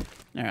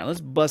 All right,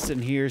 let's bust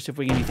in here, see if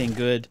we get anything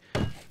good.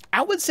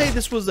 I would say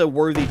this was a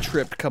worthy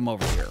trip to come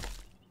over here.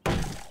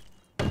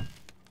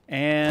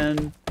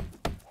 And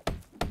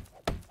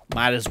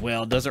might as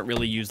well. Doesn't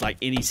really use like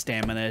any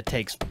stamina. It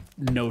takes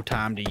no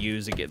time to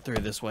use to get through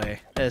this way.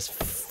 That's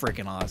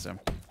freaking awesome.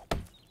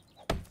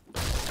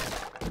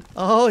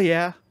 Oh,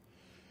 yeah.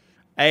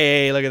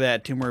 Hey, look at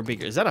that. 2 more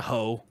beakers. Is that a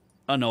hoe?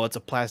 Oh, no, it's a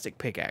plastic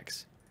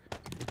pickaxe.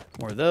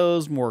 More of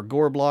those. More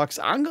gore blocks.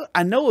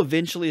 I know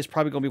eventually it's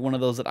probably going to be one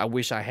of those that I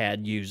wish I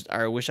had used.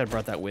 Or I wish I'd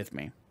brought that with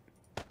me.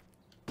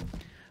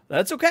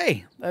 That's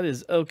okay. That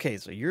is okay.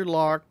 So you're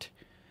locked.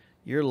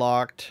 You're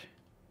locked.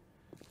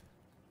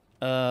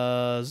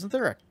 Isn't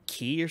there a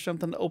key or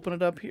something to open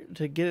it up here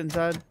to get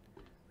inside?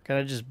 Can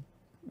I just...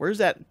 Where's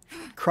that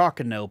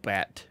crocodile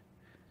at?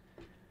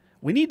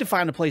 We need to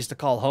find a place to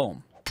call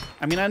home.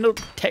 I mean, I know...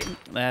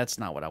 That's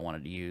not what I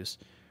wanted to use.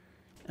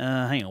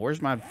 Hang on.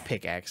 Where's my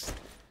pickaxe?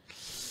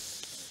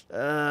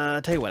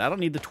 Tell you what. I don't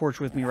need the torch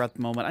with me right at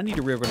the moment. I need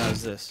to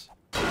reorganize this.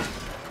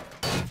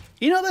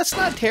 You know, that's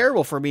not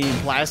terrible for being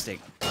plastic.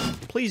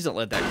 Please don't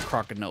let that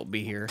crocodile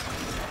be here.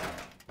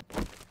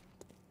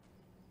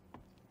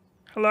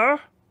 Hello?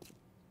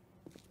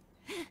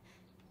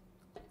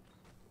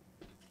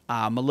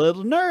 I'm a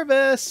little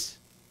nervous.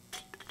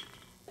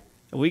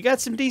 We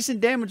got some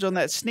decent damage on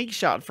that sneak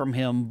shot from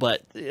him,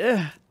 but...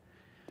 Ooh,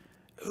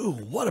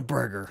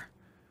 Whataburger.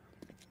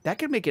 That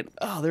could make it...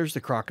 Oh, there's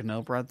the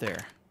crocodile right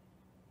there.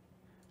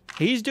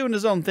 He's doing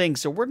his own thing,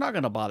 so we're not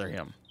going to bother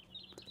him.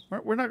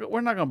 We're not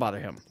going to bother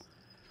him.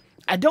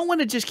 I don't want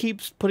to just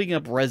keep putting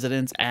up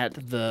residents at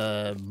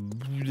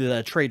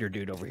the trader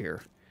dude over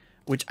here.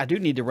 Which I do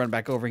need to run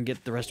back over and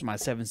get the rest of my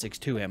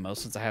 7.62 ammo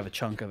since I have a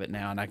chunk of it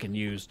now and I can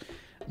use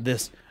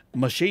this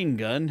machine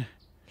gun.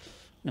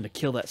 I'm going to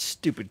kill that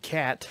stupid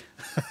cat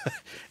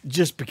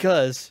just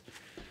because.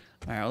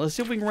 All right, let's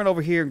see if we can run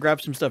over here and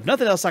grab some stuff.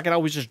 Nothing else, I can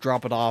always just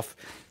drop it off.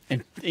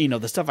 And, you know,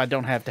 the stuff I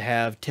don't have to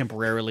have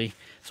temporarily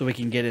so we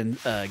can get in.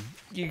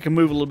 You can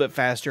move a little bit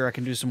faster. I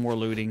can do some more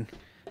looting.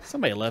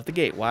 Somebody left the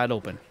gate wide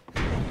open.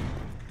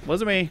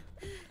 Wasn't me.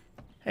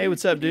 Hey,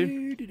 what's up,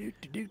 dude?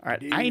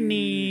 Alright, I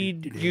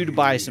need you to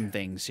buy some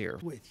things here.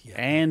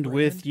 And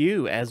with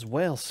you as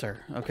well, sir.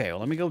 Okay, well,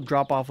 let me go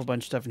drop off a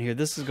bunch of stuff in here.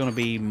 This is going to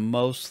be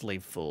mostly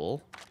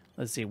full.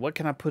 Let's see, what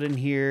can I put in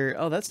here?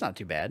 Oh, that's not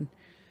too bad.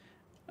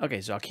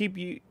 Okay, so I'll keep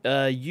you...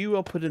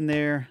 I'll put in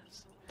there.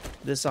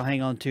 This I'll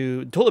hang on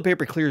to. Toilet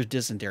paper clears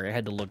dysentery. I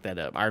had to look that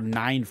up. Our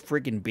 9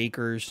 freaking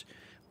beakers.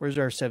 Where's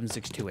our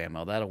 7.62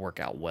 ammo? That'll work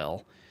out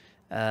well.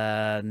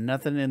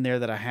 Nothing in there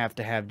that I have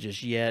to have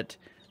just yet.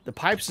 The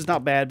pipes is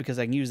not bad because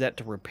I can use that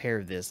to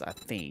repair this, I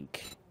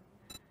think.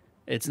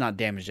 It's not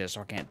damaged yet,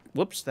 so I can't...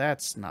 Whoops,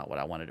 that's not what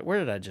I wanted. Where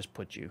did I just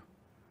put you?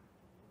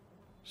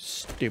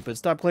 Stupid.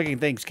 Stop clicking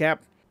things,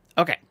 Cap.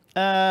 Okay.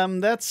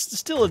 That's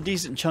still a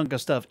decent chunk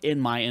of stuff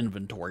in my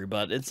inventory,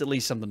 but it's at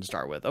least something to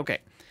start with. Okay.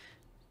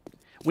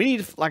 We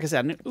need, like I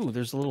said, ooh,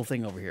 there's a little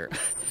thing over here.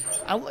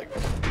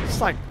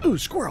 It's like, ooh,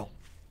 squirrel.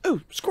 Ooh,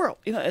 squirrel.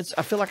 You know,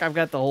 I feel like I've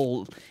got the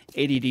whole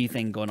ADD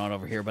thing going on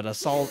over here, but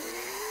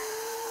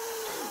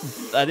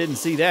I didn't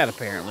see that,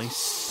 apparently.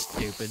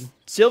 Stupid.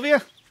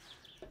 Sylvia?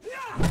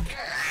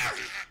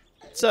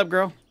 What's up,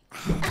 girl?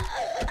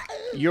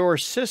 Your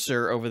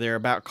sister over there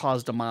about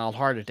caused a mild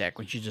heart attack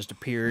when she just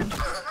appeared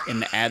in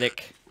the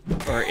attic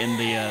or in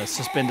the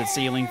suspended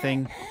ceiling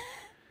thing.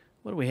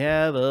 What do we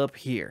have up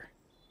here?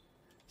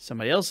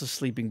 Somebody else's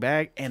sleeping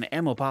bag and an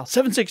ammo pile.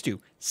 7.62.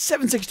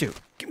 7.62.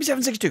 Give me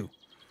 7.62.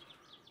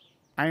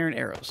 Iron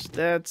arrows.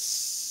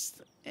 Let's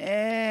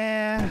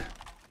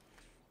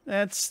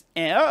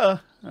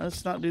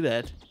not do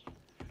that.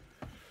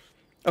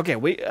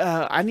 Okay,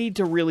 I need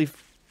to really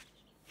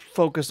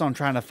focus on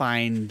trying to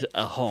find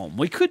a home.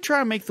 We could try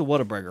and make the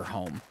Whataburger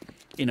home.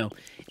 You know,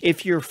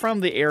 if you're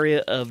from the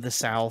area of the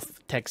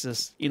South,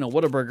 Texas, you know,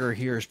 Whataburger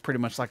here is pretty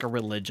much like a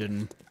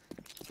religion.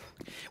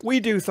 We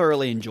do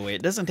thoroughly enjoy it.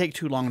 It doesn't take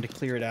too long to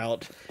clear it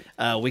out.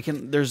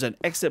 There's an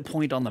exit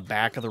point on the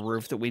back of the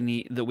roof that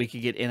we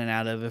could get in and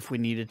out of if we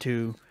needed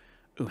to.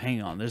 Ooh,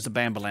 hang on. There's a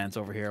ambulance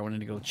over here. I wanted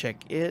to go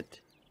check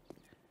it.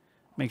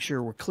 Make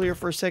sure we're clear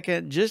for a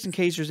second, just in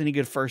case there's any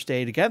good first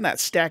aid. Again, that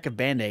stack of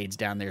band-aids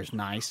down there is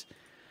nice.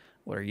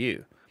 What are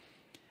you?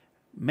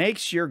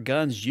 Makes your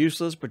guns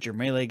useless, but your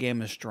melee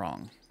game is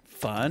strong.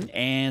 Fun.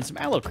 And some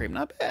aloe cream.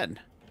 Not bad.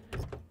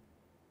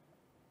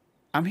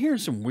 I'm hearing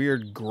some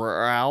weird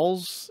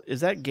growls.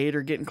 Is that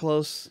gator getting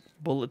close?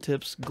 Bullet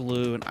tips,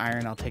 glue, and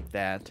iron. I'll take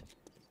that.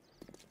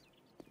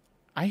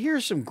 I hear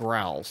some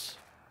growls.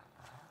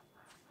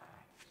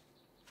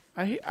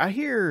 I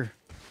hear...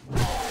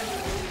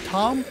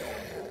 Tom?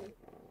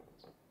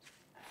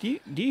 Do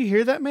you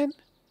hear that, man?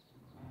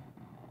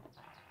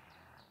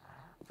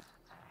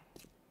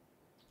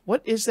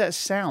 What is that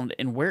sound,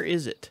 and where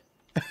is it?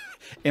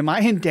 Am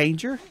I in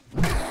danger?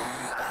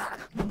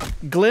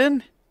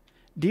 Glenn,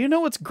 do you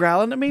know what's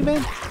growling at me,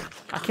 man?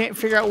 I can't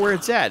figure out where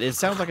it's at. It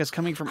sounds like it's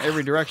coming from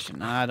every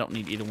direction. I don't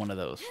need either one of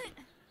those.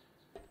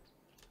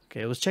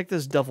 Okay, let's check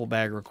this duffel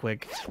bag real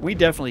quick. We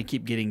definitely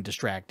keep getting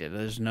distracted.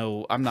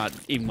 I'm not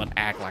even going to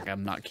act like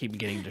I'm not keep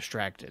getting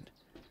distracted.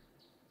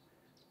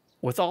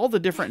 With all the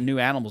different new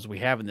animals we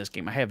have in this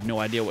game, I have no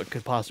idea what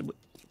could possibly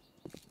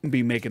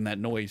be making that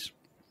noise.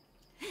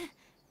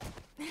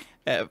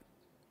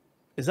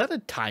 Is that a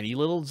tiny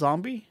little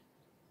zombie?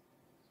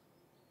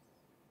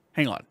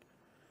 Hang on.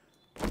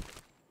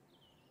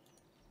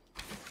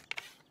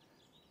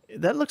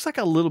 That looks like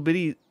a little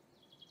bitty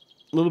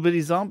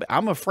zombie.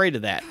 I'm afraid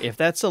of that. If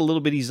that's a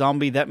little bitty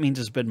zombie, that means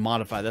it's been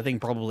modified. That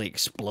thing probably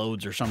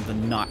explodes or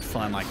something not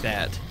fun like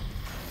that.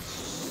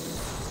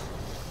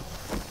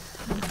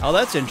 Oh,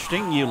 that's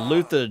interesting. You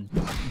loot the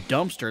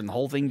dumpster and the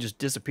whole thing just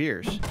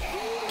disappears.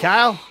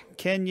 Kyle,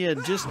 can you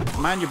just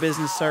mind your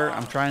business, sir?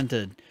 I'm trying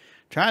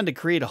to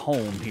create a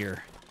home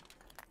here.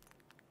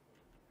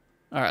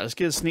 All right, let's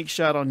get a sneak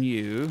shot on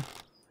you.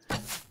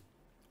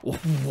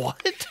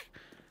 What?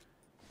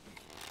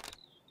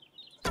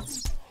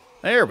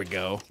 There we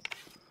go.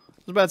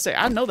 I was about to say,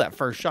 I know that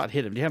first shot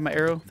hit him. Do you have my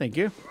arrow? Thank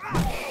you.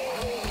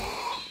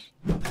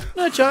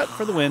 Nice shot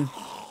for the win.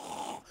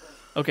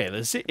 Okay,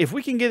 let's see. If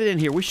we can get it in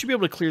here, we should be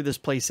able to clear this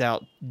place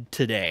out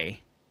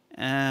today.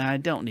 I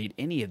don't need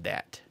any of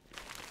that.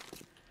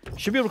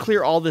 Should be able to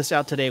clear all this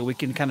out today. We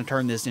can kind of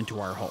turn this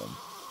into our home.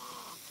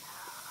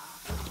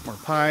 More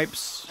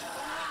pipes.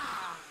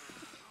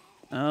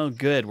 Oh,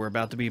 good. We're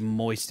about to be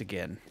moist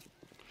again.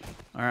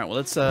 All right, well,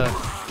 let's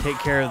take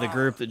care of the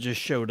group that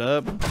just showed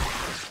up.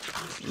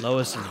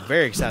 Lois is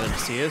very excited to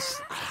see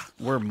us.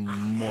 We're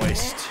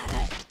moist.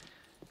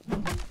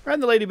 Right in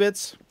the lady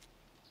bits.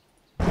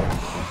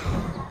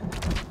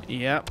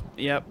 Yep.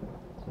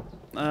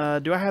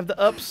 Do I have the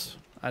ups?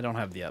 I don't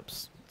have the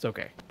ups. It's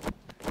okay.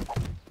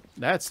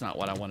 That's not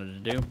what I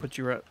wanted to do. Put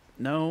you right.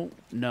 No,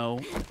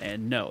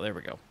 and no. There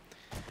we go.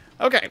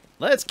 Okay,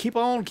 let's keep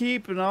on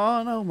keeping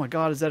on. Oh my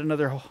God, is that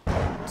another?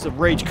 It's a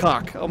rage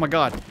cock. Oh my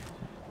God.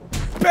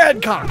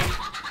 Bad cock.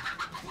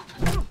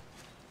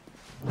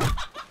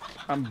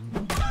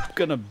 I'm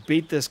gonna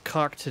beat this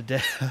cock to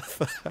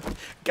death.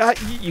 God,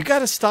 you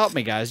gotta stop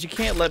me, guys. You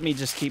can't let me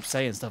just keep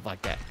saying stuff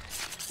like that.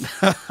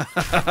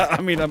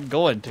 I mean, I'm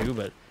going to,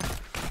 but...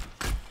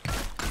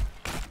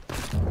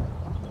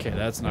 Okay,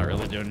 that's not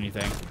really doing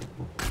anything.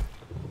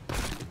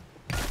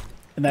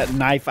 And that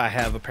knife I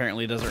have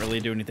apparently doesn't really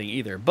do anything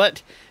either.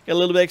 But, got a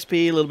little bit of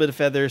XP, a little bit of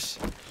feathers.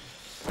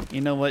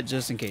 You know what,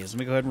 just in case. Let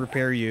me go ahead and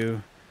repair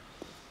you.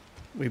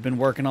 We've been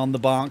working on the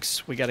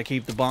bonks. We got to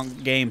keep the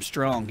bonk game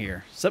strong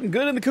here. Something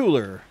good in the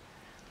cooler.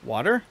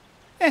 Water?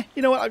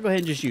 You know what, I'll go ahead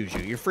and just use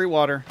you. You're free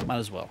water, might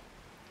as well.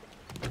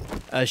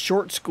 A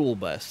short school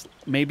bus.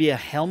 Maybe a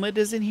helmet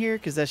is in here,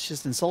 because that's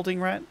just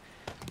insulting, right?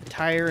 A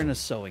tire and a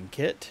sewing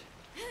kit.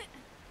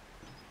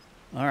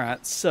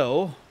 Alright,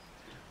 so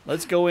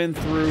let's go in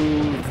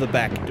through the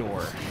back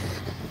door.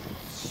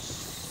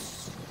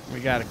 We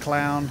got a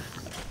clown.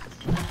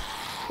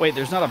 Wait,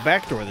 there's not a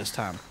back door this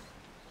time.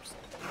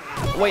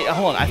 Wait,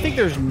 hold on. I think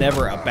there's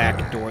never a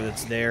back door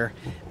that's there.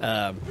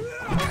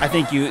 I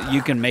think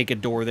you can make a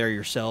door there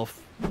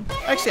yourself.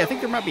 Actually, I think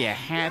there might be a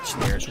hatch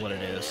there is what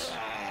it is.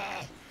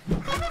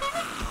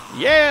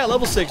 Yeah,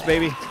 level 6,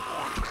 baby.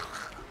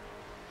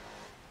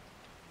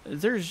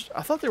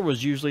 I thought there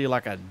was usually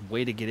like a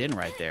way to get in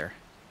right there.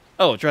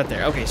 Oh, it's right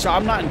there. Okay, so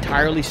I'm not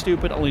entirely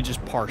stupid, only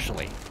just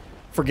partially.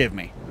 Forgive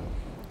me.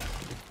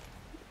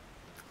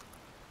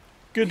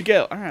 Good to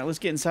go. All right, let's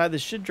get inside.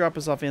 This should drop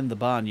us off in the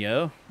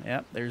banyo.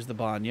 Yep, there's the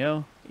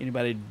banyo.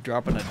 Anybody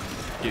dropping a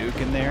Duke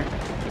in there?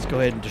 Let's go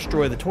ahead and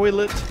destroy the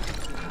toilet.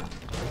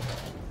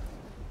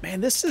 Man,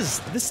 this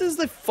is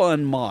a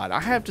fun mod. I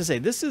have to say,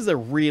 this is a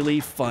really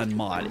fun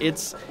mod.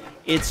 It's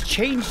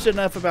changed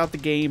enough about the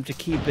game to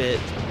keep it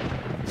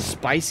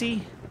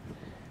spicy,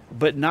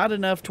 but not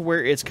enough to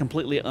where it's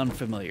completely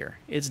unfamiliar.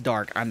 It's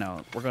dark, I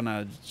know. We're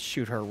gonna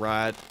shoot her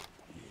right.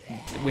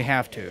 We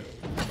have to.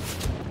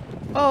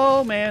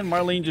 Oh man,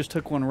 Marlene just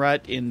took one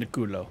right in the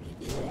culo.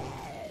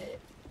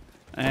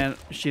 And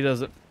she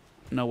doesn't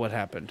know what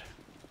happened.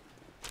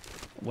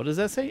 What does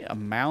that say? A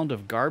mound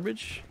of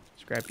garbage?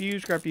 Scrap you,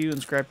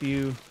 and scrap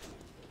you.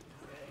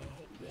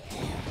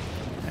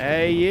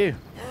 Hey, you.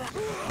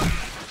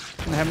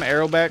 Can I have my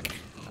arrow back?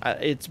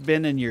 It's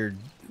been in your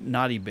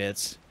naughty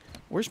bits.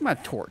 Where's my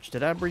torch?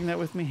 Did I bring that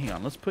with me? Hang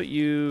on, let's put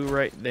you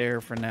right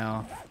there for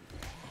now.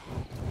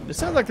 It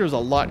sounds like there's a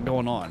lot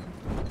going on.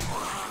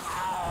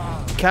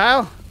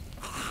 Kyle?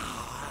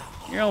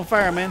 You're on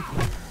fire, man.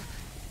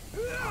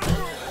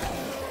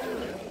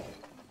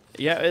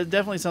 Yeah, it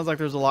definitely sounds like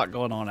there's a lot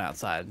going on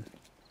outside.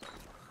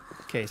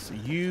 Okay, so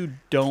you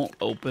don't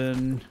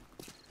open.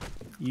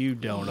 You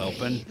don't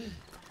open.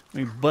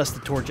 Let me bust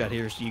the torch out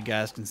here so you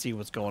guys can see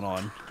what's going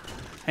on.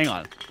 Hang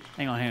on.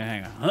 Hang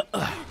on.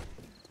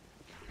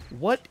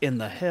 What in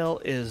the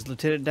hell is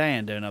Lieutenant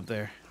Diane doing up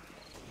there?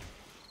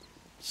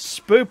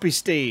 Spoopy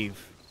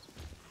Steve.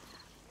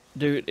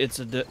 Dude, it's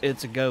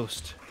a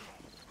ghost.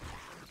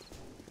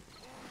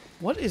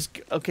 What is...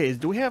 Okay,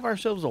 do we have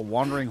ourselves a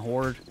wandering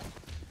horde?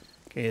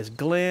 Okay, it's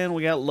Glenn.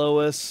 We got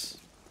Lois.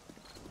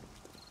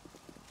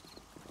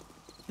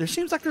 There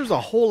seems like there's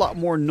a whole lot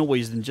more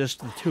noise than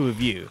just the two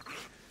of you.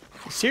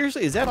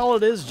 Seriously, is that all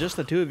it is? Just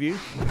the two of you?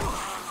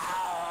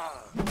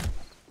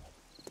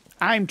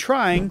 I'm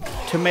trying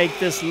to make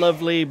this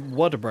lovely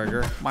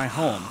Whataburger my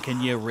home.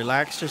 Can you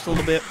relax just a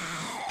little bit?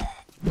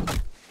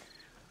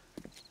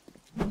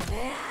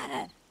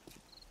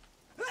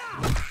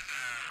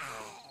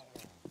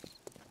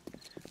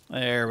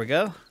 There we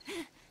go.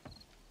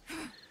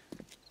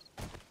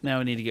 Now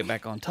we need to get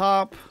back on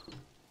top.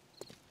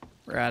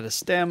 We're out of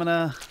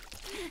stamina.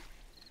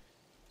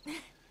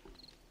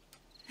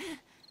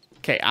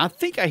 Okay, I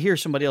think I hear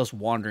somebody else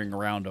wandering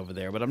around over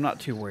there, but I'm not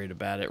too worried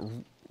about it.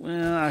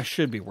 Well, I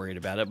should be worried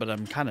about it, but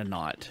I'm kind of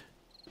not.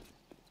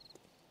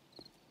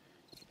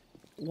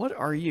 What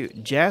are you?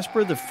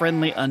 Jasper the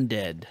Friendly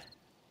Undead.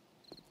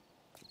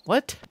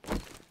 What?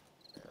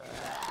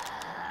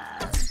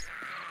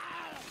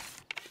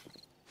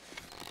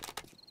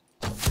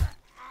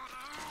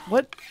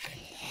 What?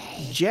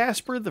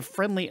 Jasper the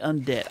Friendly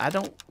Undead. I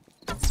don't...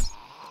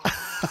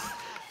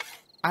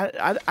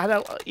 I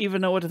don't even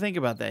know what to think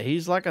about that.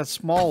 He's like a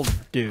small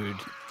dude.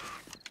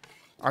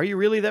 Are you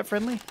really that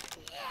friendly?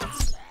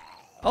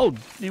 Oh,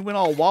 he went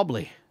all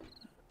wobbly.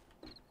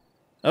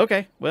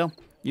 Okay, well,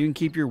 you can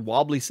keep your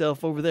wobbly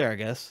self over there, I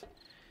guess.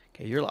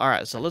 Okay, you're all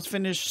right. So let's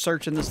finish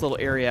searching this little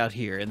area out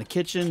here. In the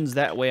kitchens,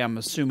 that way I'm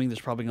assuming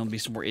there's probably going to be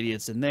some more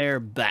idiots in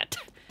there, but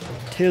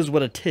tis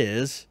what it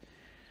is.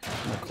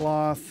 More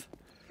cloth.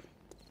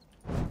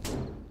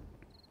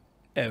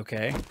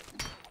 Okay.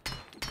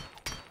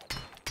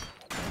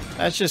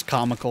 That's just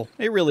comical.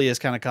 It really is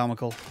kind of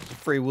comical.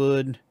 Free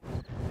wood.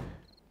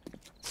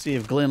 See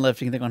if Glenn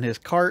left anything on his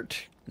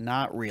cart.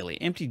 Not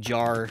really. Empty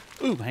jar.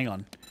 Ooh, hang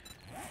on.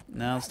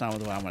 No, that's not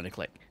what I wanted to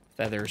click.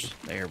 Feathers.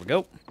 There we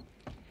go.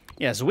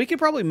 Yeah, so we could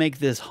probably make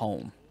this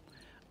home.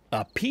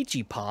 A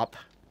peachy pop.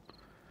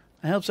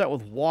 That helps out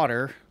with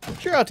water.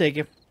 Sure, I'll take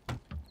it.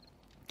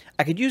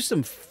 I could use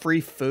some free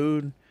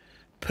food.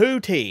 Poo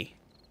tea.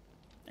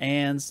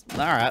 And,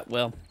 alright,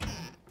 well...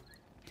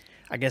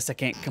 I guess I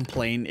can't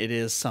complain. It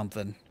is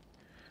something.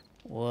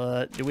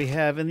 What do we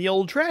have in the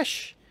old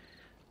trash?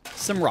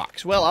 Some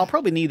rocks. Well, I'll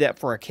probably need that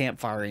for a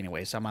campfire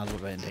anyway, so I might as well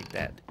go ahead and take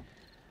that.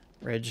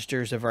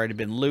 Registers have already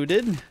been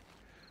looted.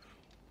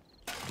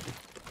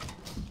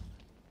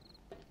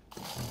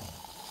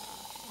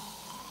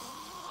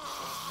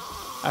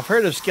 I've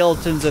heard of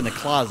skeletons in the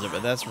closet,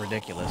 but that's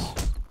ridiculous.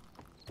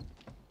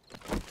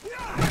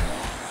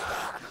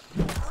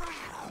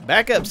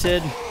 Back up,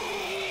 Sid.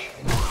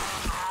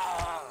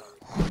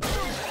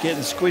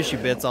 Getting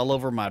squishy bits all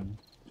over my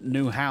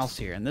new house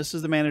here. And this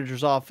is the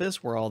manager's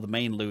office where all the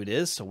main loot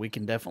is, so we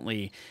can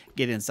definitely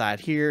get inside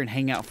here and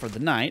hang out for the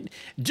night.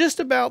 Just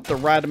about the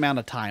right amount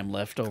of time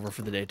left over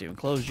for the day to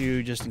enclose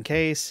you, just in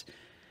case.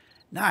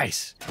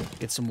 Nice.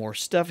 Get some more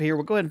stuff here.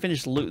 We'll go ahead and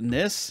finish looting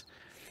this.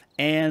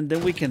 And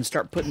then we can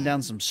start putting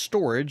down some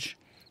storage,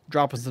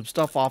 dropping some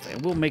stuff off,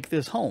 and we'll make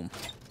this home.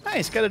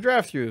 Nice. Got a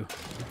drive-through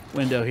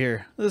window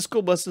here. The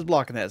school bus is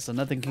blocking that, so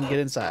nothing can get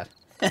inside.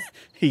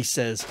 He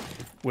says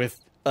with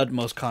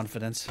utmost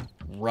confidence.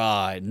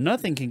 Right.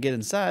 Nothing can get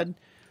inside.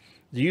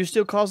 Do you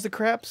still cause the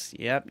craps?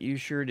 Yep, you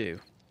sure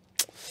do.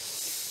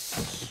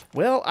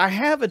 Well, I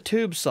have a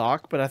tube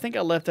sock, but I think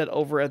I left that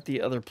over at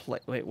the other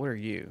place. Wait, what are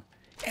you?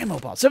 Ammo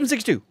ball.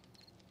 7.62.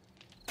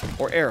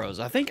 or arrows.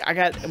 I think I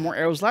got more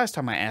arrows last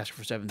time I asked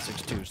for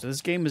 7.62. So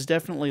this game is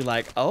definitely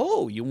like,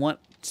 oh, you want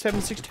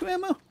 7.62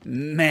 ammo?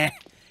 Meh.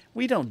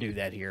 We don't do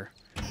that here.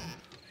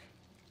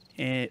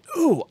 And,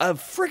 ooh, a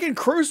freaking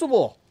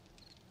crucible.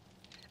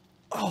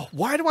 Oh,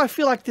 why do I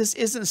feel like this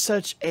isn't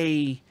such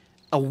a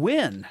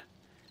win?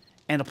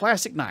 And a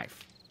plastic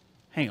knife.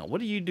 Hang on,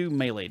 what do you do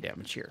melee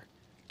damage here?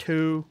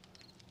 2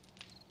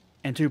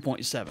 and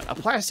 2.7. A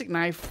plastic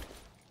knife.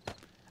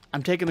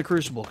 I'm taking the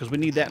crucible because we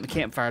need that in the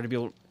campfire to be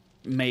able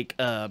to make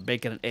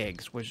bacon and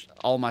eggs, which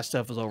all my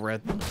stuff is over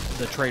at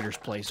the trader's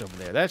place over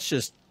there. That's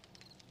just...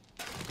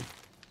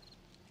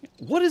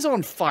 What is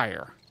on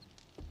fire?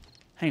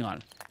 Hang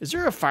on. Is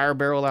there a fire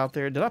barrel out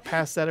there? Did I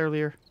pass that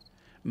earlier?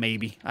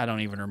 Maybe. I don't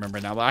even remember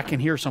now, but I can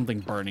hear something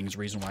burning is the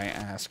reason why I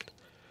asked.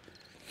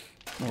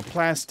 More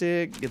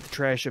plastic. Get the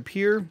trash up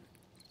here.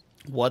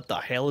 What the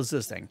hell is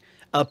this thing?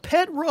 A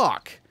pet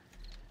rock.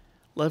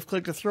 Left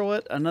click to throw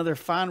it. Another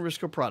fine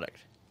Risco product.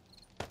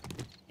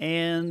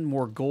 And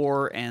more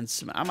gore and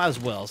some... I might as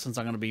well, since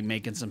I'm going to be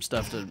making some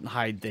stuff to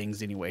hide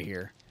things anyway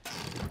here.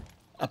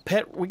 A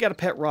pet... We got a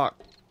pet rock,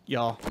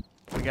 y'all.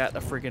 We got a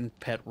freaking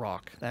pet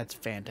rock. That's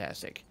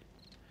fantastic.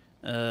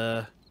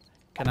 Can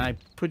I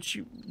put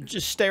you...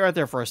 Just stay right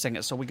there for a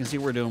second so we can see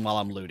what we're doing while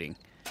I'm looting.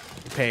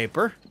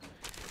 Paper.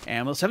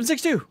 Ammo.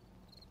 7.62.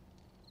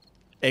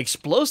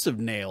 Explosive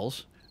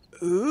nails.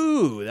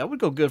 Ooh, that would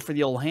go good for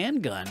the old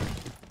handgun.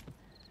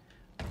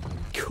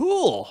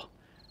 Cool.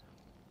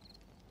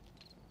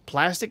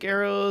 Plastic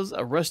arrows.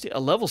 A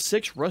level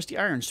 6 rusty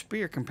iron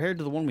spear compared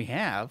to the one we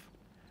have.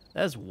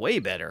 That's way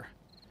better.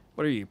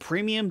 What are you?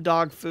 Premium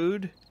dog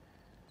food.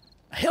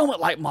 Helmet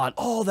light mod.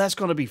 Oh, that's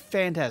going to be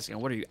fantastic.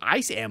 And what are you?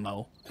 Ice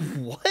ammo.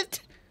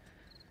 What?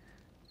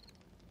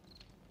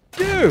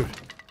 Dude,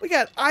 we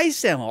got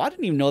ice ammo. I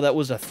didn't even know that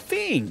was a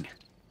thing.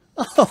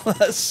 Oh,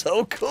 that's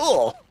so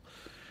cool.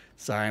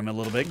 Sorry, I'm a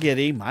little bit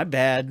giddy. My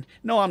bad.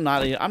 No, I'm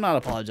not. I'm not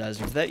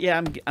apologizing for that.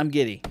 Yeah, I'm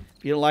giddy.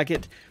 If you don't like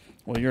it,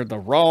 well, you're the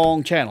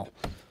wrong channel.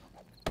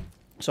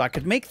 So I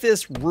could make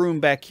this room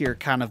back here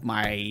kind of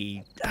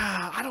my...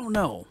 I don't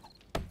know.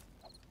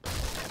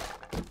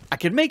 I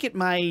could make it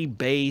my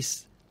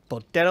base.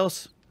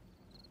 Potatoes.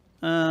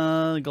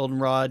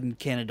 Goldenrod and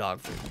can of dog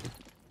food.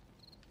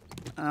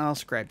 I'll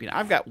scrap you.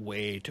 I've got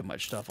way too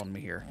much stuff on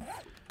me here.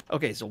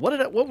 Okay, so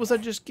what was I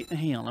just getting?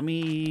 Hang on, let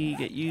me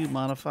get you,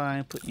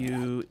 modify, put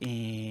you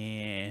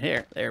in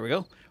here. There we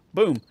go.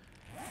 Boom.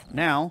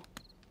 Now,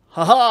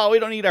 haha, we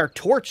don't need our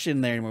torch in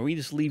there anymore. We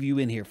just leave you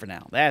in here for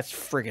now. That's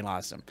freaking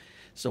awesome.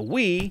 So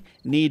we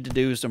need to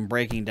do some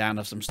breaking down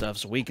of some stuff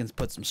so we can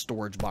put some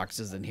storage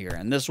boxes in here.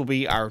 And this will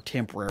be our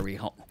temporary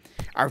home.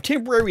 Our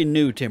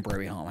new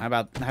temporary home. How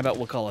about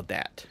we'll call it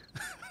that?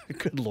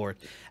 Good Lord.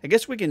 I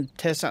guess we can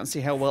test out and see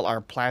how well our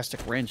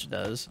plastic wrench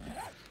does.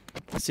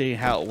 See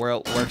how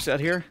well it works out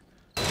here.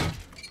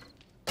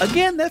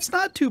 Again, that's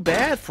not too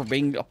bad for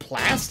being a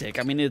plastic.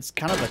 I mean, it's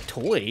kind of a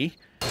toy,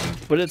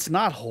 but it's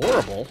not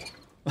horrible.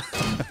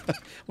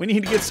 We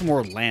need to get some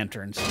more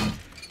lanterns.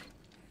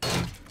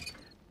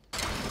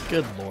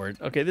 Good Lord.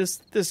 Okay,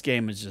 this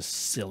game is just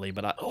silly,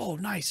 but oh,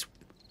 nice.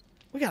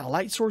 We got a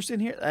light source in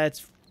here.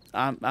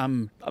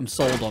 I'm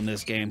sold on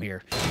this game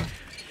here.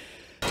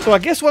 So I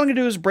guess what I'm going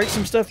to do is break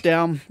some stuff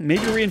down,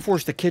 maybe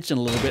reinforce the kitchen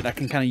a little bit. I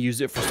can kind of use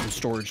it for some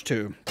storage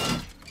too.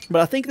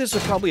 But I think this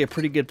is probably a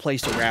pretty good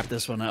place to wrap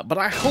this one up. But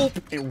I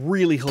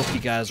really hope you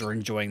guys are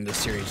enjoying this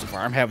series so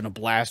far. I'm having a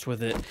blast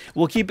with it.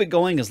 We'll keep it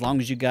going as long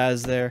as you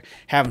guys there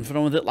having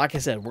fun with it. Like I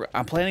said,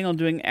 I'm planning on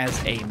doing as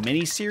a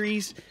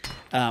mini-series.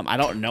 I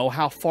don't know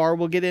how far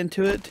we'll get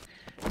into it.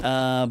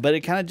 But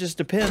it kind of just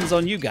depends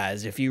on you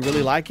guys. If you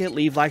really like it,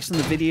 leave likes on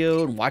the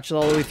video and watch it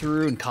all the way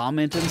through and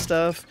comment and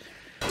stuff.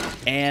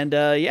 And,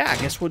 yeah,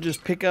 I guess we'll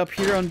just pick up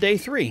here on day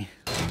 3.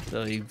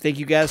 So thank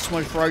you guys so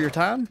much for all your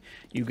time.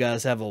 You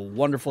guys have a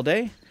wonderful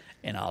day,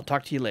 and I'll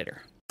talk to you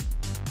later.